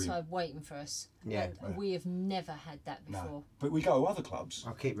 they're outside Brilliant. waiting for us. Yeah. And we have never had that before. No, but we go to other clubs.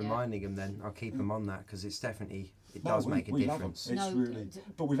 I'll keep Yeah. reminding them then. I'll keep them on that because it's definitely, it No, does make a we love 'em. difference. It's No, really,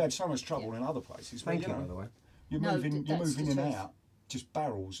 but we've had so much trouble in other places. Thank you, where, by the way. You're No, moving that's in the and truth. out, just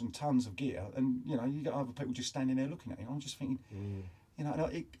barrels and tons of gear, and you know you get other people just standing there looking at you. I'm just thinking, you know,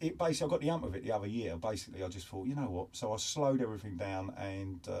 it basically I got the hump of it the other year. Basically, I just thought, you know what? So I slowed everything down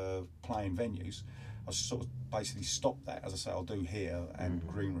and playing venues. I sort of basically stopped that. As I say, I'll do here and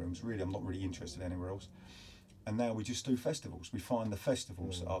green rooms. Really, I'm not really interested anywhere else. And now we just do festivals. We find the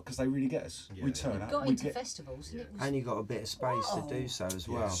festivals because they really get us. Yeah. We turn We up. got we into get festivals, and it was And you got a bit of space to do so as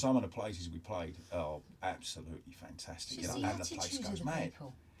well. some of the places we played are absolutely fantastic. just You the know, and the place attitude of goes the mad.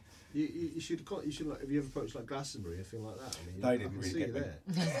 people. You should like, have you ever approached like Glastonbury, anything like that? I mean, They I didn't can really see get you me.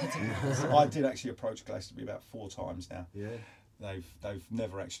 there. I did actually approach Glastonbury about 4 times now. Yeah. They've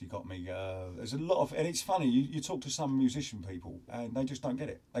never actually got me. There's a lot of, and it's funny. You talk to some musician people, and they just don't get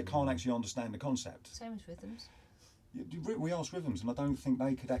it. They can't actually understand the concept. Same as rhythms. We asked Rhythms, and I don't think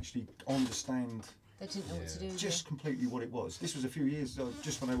they could actually understand They didn't know what to do. with just completely what it was. This was a few years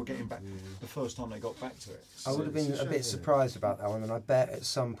just when they were getting back, the first time they got back to it. I would have been it's a a bit shame, isn't it? surprised about that one, and I bet at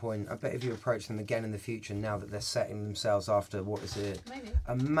some point, I bet if you approach them again in the future, now that they're setting themselves after what is Maybe.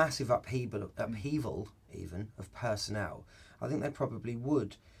 a massive upheaval even of personnel, I think they probably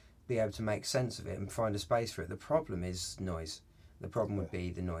would be able to make sense of it and find a space for it. The problem is noise. The problem would be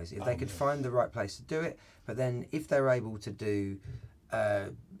the noise. If they could find the right place to do it, but then if they're able to do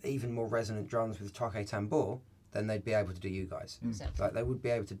even more resonant drums with Take Tambour, then they'd be able to do you guys. Exactly. Like they would be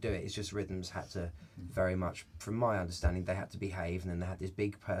able to do it. It's just Rhythms had to very much, from my understanding, they had to behave, and then they had this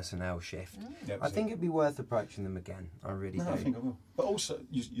big personnel shift. Yeah, I think it'd be worth approaching them again. I really do. I think I will. But also,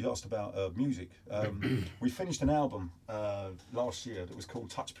 you asked about music. We finished an album last year that was called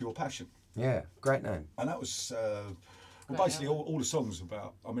Touch Pure Passion. Yeah, great name. And that was Great basically album. all the songs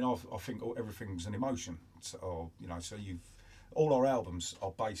about. I mean, I think everything's an emotion. So, you know, all our albums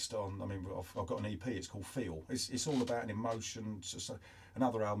are based on. I mean, I've got an EP. It's called Feel. It's all about an emotion. So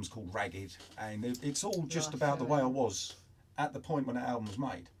another album's called Ragged, and it's all just about the way I was at the point when that album was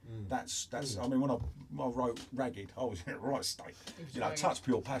made. That's. I mean, when I wrote Ragged, I was in the right state. You know, very- Touch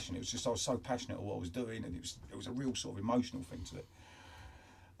Pure Passion. It was just I was so passionate at what I was doing, and it was a real sort of emotional thing to it.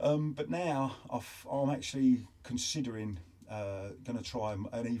 But now I'm actually considering going to try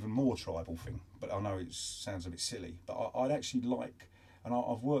an even more tribal thing. But I know it sounds a bit silly. But I'd actually like, and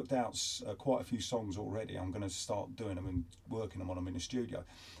I've worked out quite a few songs already. I'm going to start doing them and working on them in the studio.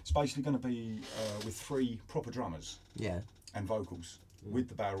 It's basically going to be with 3 proper drummers Yeah. and vocals with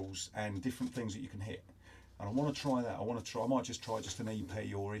the barrels and different things that you can hit. And I want to try that. I might just try an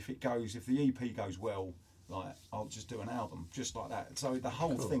EP, or if the EP goes well, like I'll just do an album just like that. So the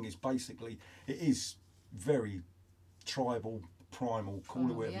whole thing is basically, it is very tribal, primal, call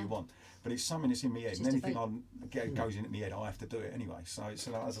it whatever you want. But it's something that's in my head, and anything goes in my head, I have to do it anyway. So it's,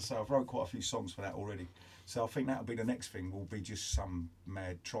 as I say, I've wrote quite a few songs for that already. So I think that'll be the next thing. Will be just some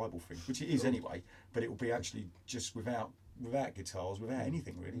mad tribal thing, which it is anyway. But it will be actually just without guitars, without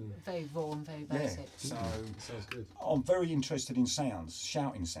anything really. Very raw and very Yeah. basic. So Sounds good. I'm very interested in sounds,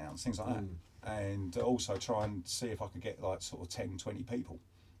 shouting sounds, things like that, and also try and see if I could get like sort of 10, 20 people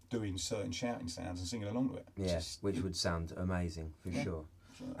doing certain shouting sounds and singing along to it. Yeah, which would sound amazing for sure.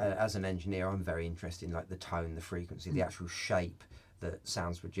 As an engineer, I'm very interested in like the tone, the frequency, the actual shape that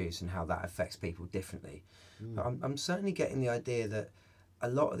sounds produce, and how that affects people differently. But I'm certainly getting the idea that a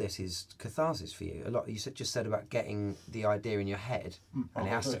lot of this is catharsis for you. A lot you just said about getting the idea in your head, and it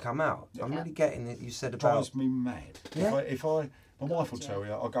has to come out. Yeah. I'm really getting that you said It about. drives me mad. Yeah. If I my wife will tell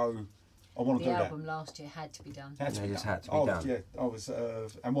you, I want to The do that. album last year had to be done. Had to It be just done. had to be done. Yeah, I was,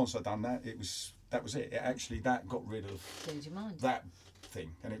 and once I'd done that, it was that was it. That got rid of Cleared your mind. that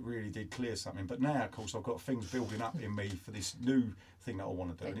thing, and it really did clear something. But now, of course, I've got things building up in me for this new thing that I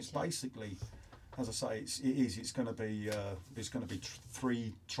want to do, and it's basically, as I say, it's going to be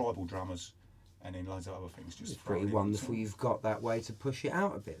 3 tribal drummers, and then loads of other things. Just It's pretty wonderful. You've got that way to push it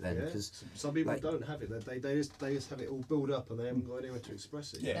out a bit then, because some people don't have it. They just have it all built up, and they haven't got anywhere to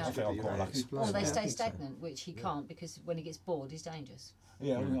express it. Yeah, I feel quite lucky. Or they Yeah, I stay think so. stagnant, which he can't, because when he gets bored, he's dangerous.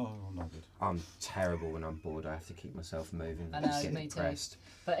 Yeah, I'm not good. I'm terrible when I'm bored. I have to keep myself moving. I know, get me too. depressed.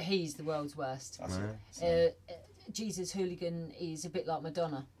 But he's the world's worst. That's it. Jesus Hooligan is a bit like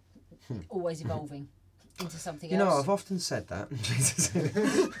Madonna, always evolving into something You know, else. I've often said that.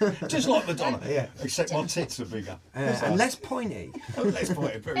 Just like Madonna, Yeah. except my tits are bigger. And less pointy. Let's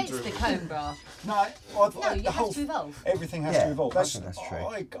put it very It's true. the cone bra. No, No, you have to evolve. Everything has Yeah, to evolve. I think that's true.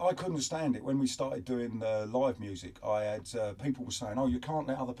 I couldn't stand it when we started doing the live music. I had people were saying, "Oh, you can't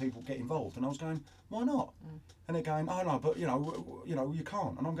let other people get involved," and I was going, "Why not?" And they're going, "Oh no, but you know, you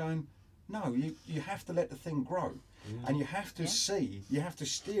can't." And I'm going, "No, you have to let the thing grow, and you have to you have to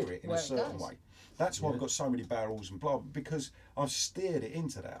steer it in Where a it certain goes. way." That's why I've got so many barrels and blah, because I've steered it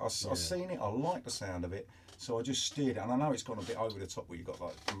into that. I've seen it, I like the sound of it, so I just steered it. And I know it's gone a bit over the top where you've got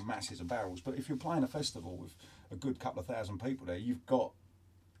like masses of barrels, but if you're playing a festival with a good couple of thousand people there, you've got,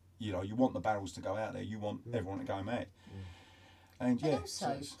 you know, you want the barrels to go out there, you want everyone to go mad. And And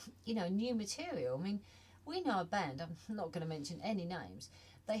also, you know, new material. I mean, we know a band, I'm not going to mention any names,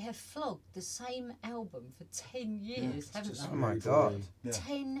 they have flogged the same album for 10 years, haven't Oh they? my God.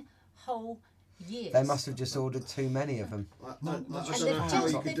 10 whole years. They must have just ordered too many of them. I And don't know they've how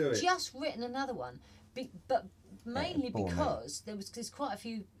you just, could do they've it. just written another one, but mainly bore me. because there's quite a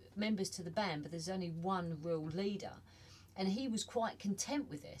few members to the band, but there's only one real leader, and he was quite content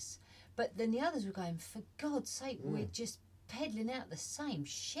with this. But then the others were going, for God's sake, we're just peddling out the same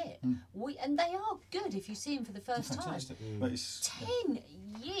shit. And they are good if you see them for the first time. fantastic. But it's 10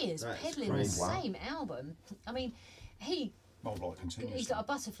 years That is peddling the crazy. same album. I mean, not like continuous. he's like a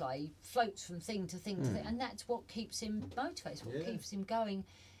butterfly. He floats from thing to thing to thing, and that's what keeps him motivated. What keeps him going.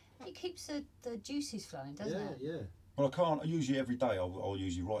 It keeps the juices flowing, doesn't it? Yeah. Well, I can't. Usually every day I'll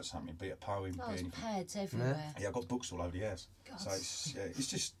usually write something, be it a poem, Oh, be there's anything. pads everywhere. Yeah, I've got books all over the house. God. So it's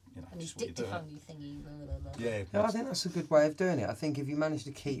just, you know, And his just what you do. dictaphone thingy. Blah, blah, blah. Yeah. No, I think that's a good way of doing it. I think if you manage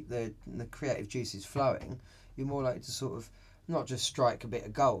to keep the creative juices flowing, you're more likely to sort of not just strike a bit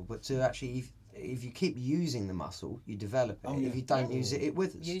of gold, but to actually, if you keep using the muscle, you develop it. Oh, yeah. If you don't use it, it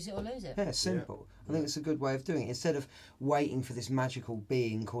withers. Use it or lose it. Yeah, it's simple. I think it's a good way of doing it. Instead of waiting for this magical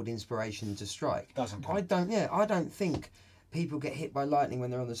being called inspiration to strike. Doesn't come. I don't think people get hit by lightning when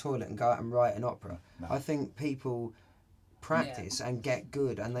they're on the toilet and go out and write an opera. No. I think people practice and get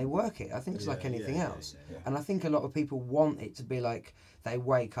good and they work it. I think it's like anything else. yeah. And I think a lot of people want it to be like they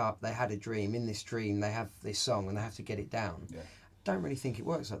wake up, they had a dream, in this dream they have this song and they have to get it down. Yeah. Don't really think it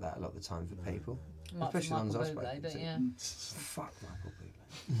works like that a lot of the time for people. Might be Especially the ones Michael I've Bublé, spoken but to. yeah. Fuck Michael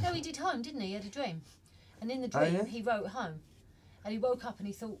Bublé. No, he did home, didn't he? He had a dream. And in the Oh, dream, yeah? he wrote home. And he woke up and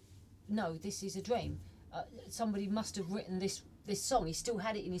he thought, no, this is a dream. Somebody must have written this song. He still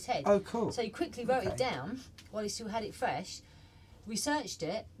had it in his head. Oh, cool. So he quickly wrote it Okay. down while he still had it fresh, researched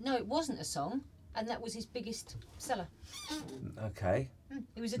it. No, it wasn't a song. And that was his biggest seller. Okay.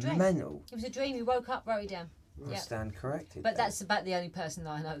 It was a dream. Mental. It was a dream. He woke up, wrote it down. I Yeah. stand corrected. But then. that's about the only person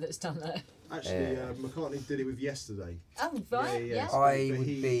that I know that's done that. Actually, McCartney did it with Yesterday. Oh, right, yeah. I But would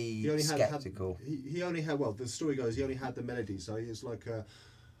he be only had- sceptical. He only had, well, the story goes, he only had the melody, so it's like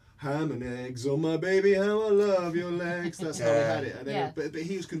ham and eggs on my baby, how I love your legs. That's how he had it. And then, Yeah. but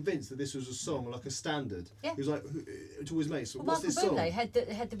he was convinced that this was a song, like a standard. Yeah. He was like, to his mates, Well, what's Michael this song? Bublé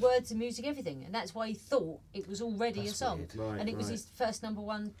had the words, the music, everything, and that's why he thought it was already That's a song. weird. Right, And it was right. his first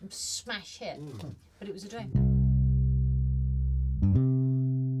 #1 smash hit. But it was a dream.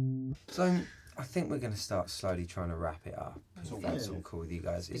 So I think we're going to start slowly trying to wrap it up. If that's all cool with you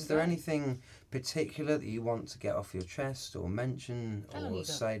guys. Is there anything particular that you want to get off your chest or mention How long or you got?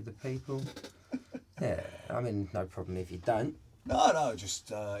 say to the people? Yeah, I mean, no problem if you don't. No,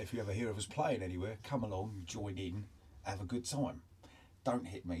 just if you ever hear of us playing anywhere, come along, join in, have a good time. Don't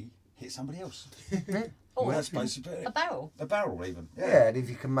hit me, hit somebody else. Or Well, that's basically a it. barrel. A barrel even. Yeah, and if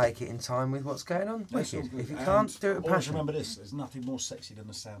you can make it in time with what's going on, That's all wicked. good. If you And can't, do it with always passion. remember this, there's nothing more sexy than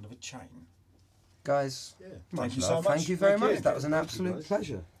the sound of a chain. Guys, Yeah. much Thank you love. so much. Thank you very Thank you. much. That was an Thank you, absolute guys.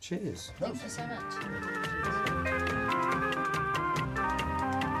 pleasure. Cheers. Thank you so much.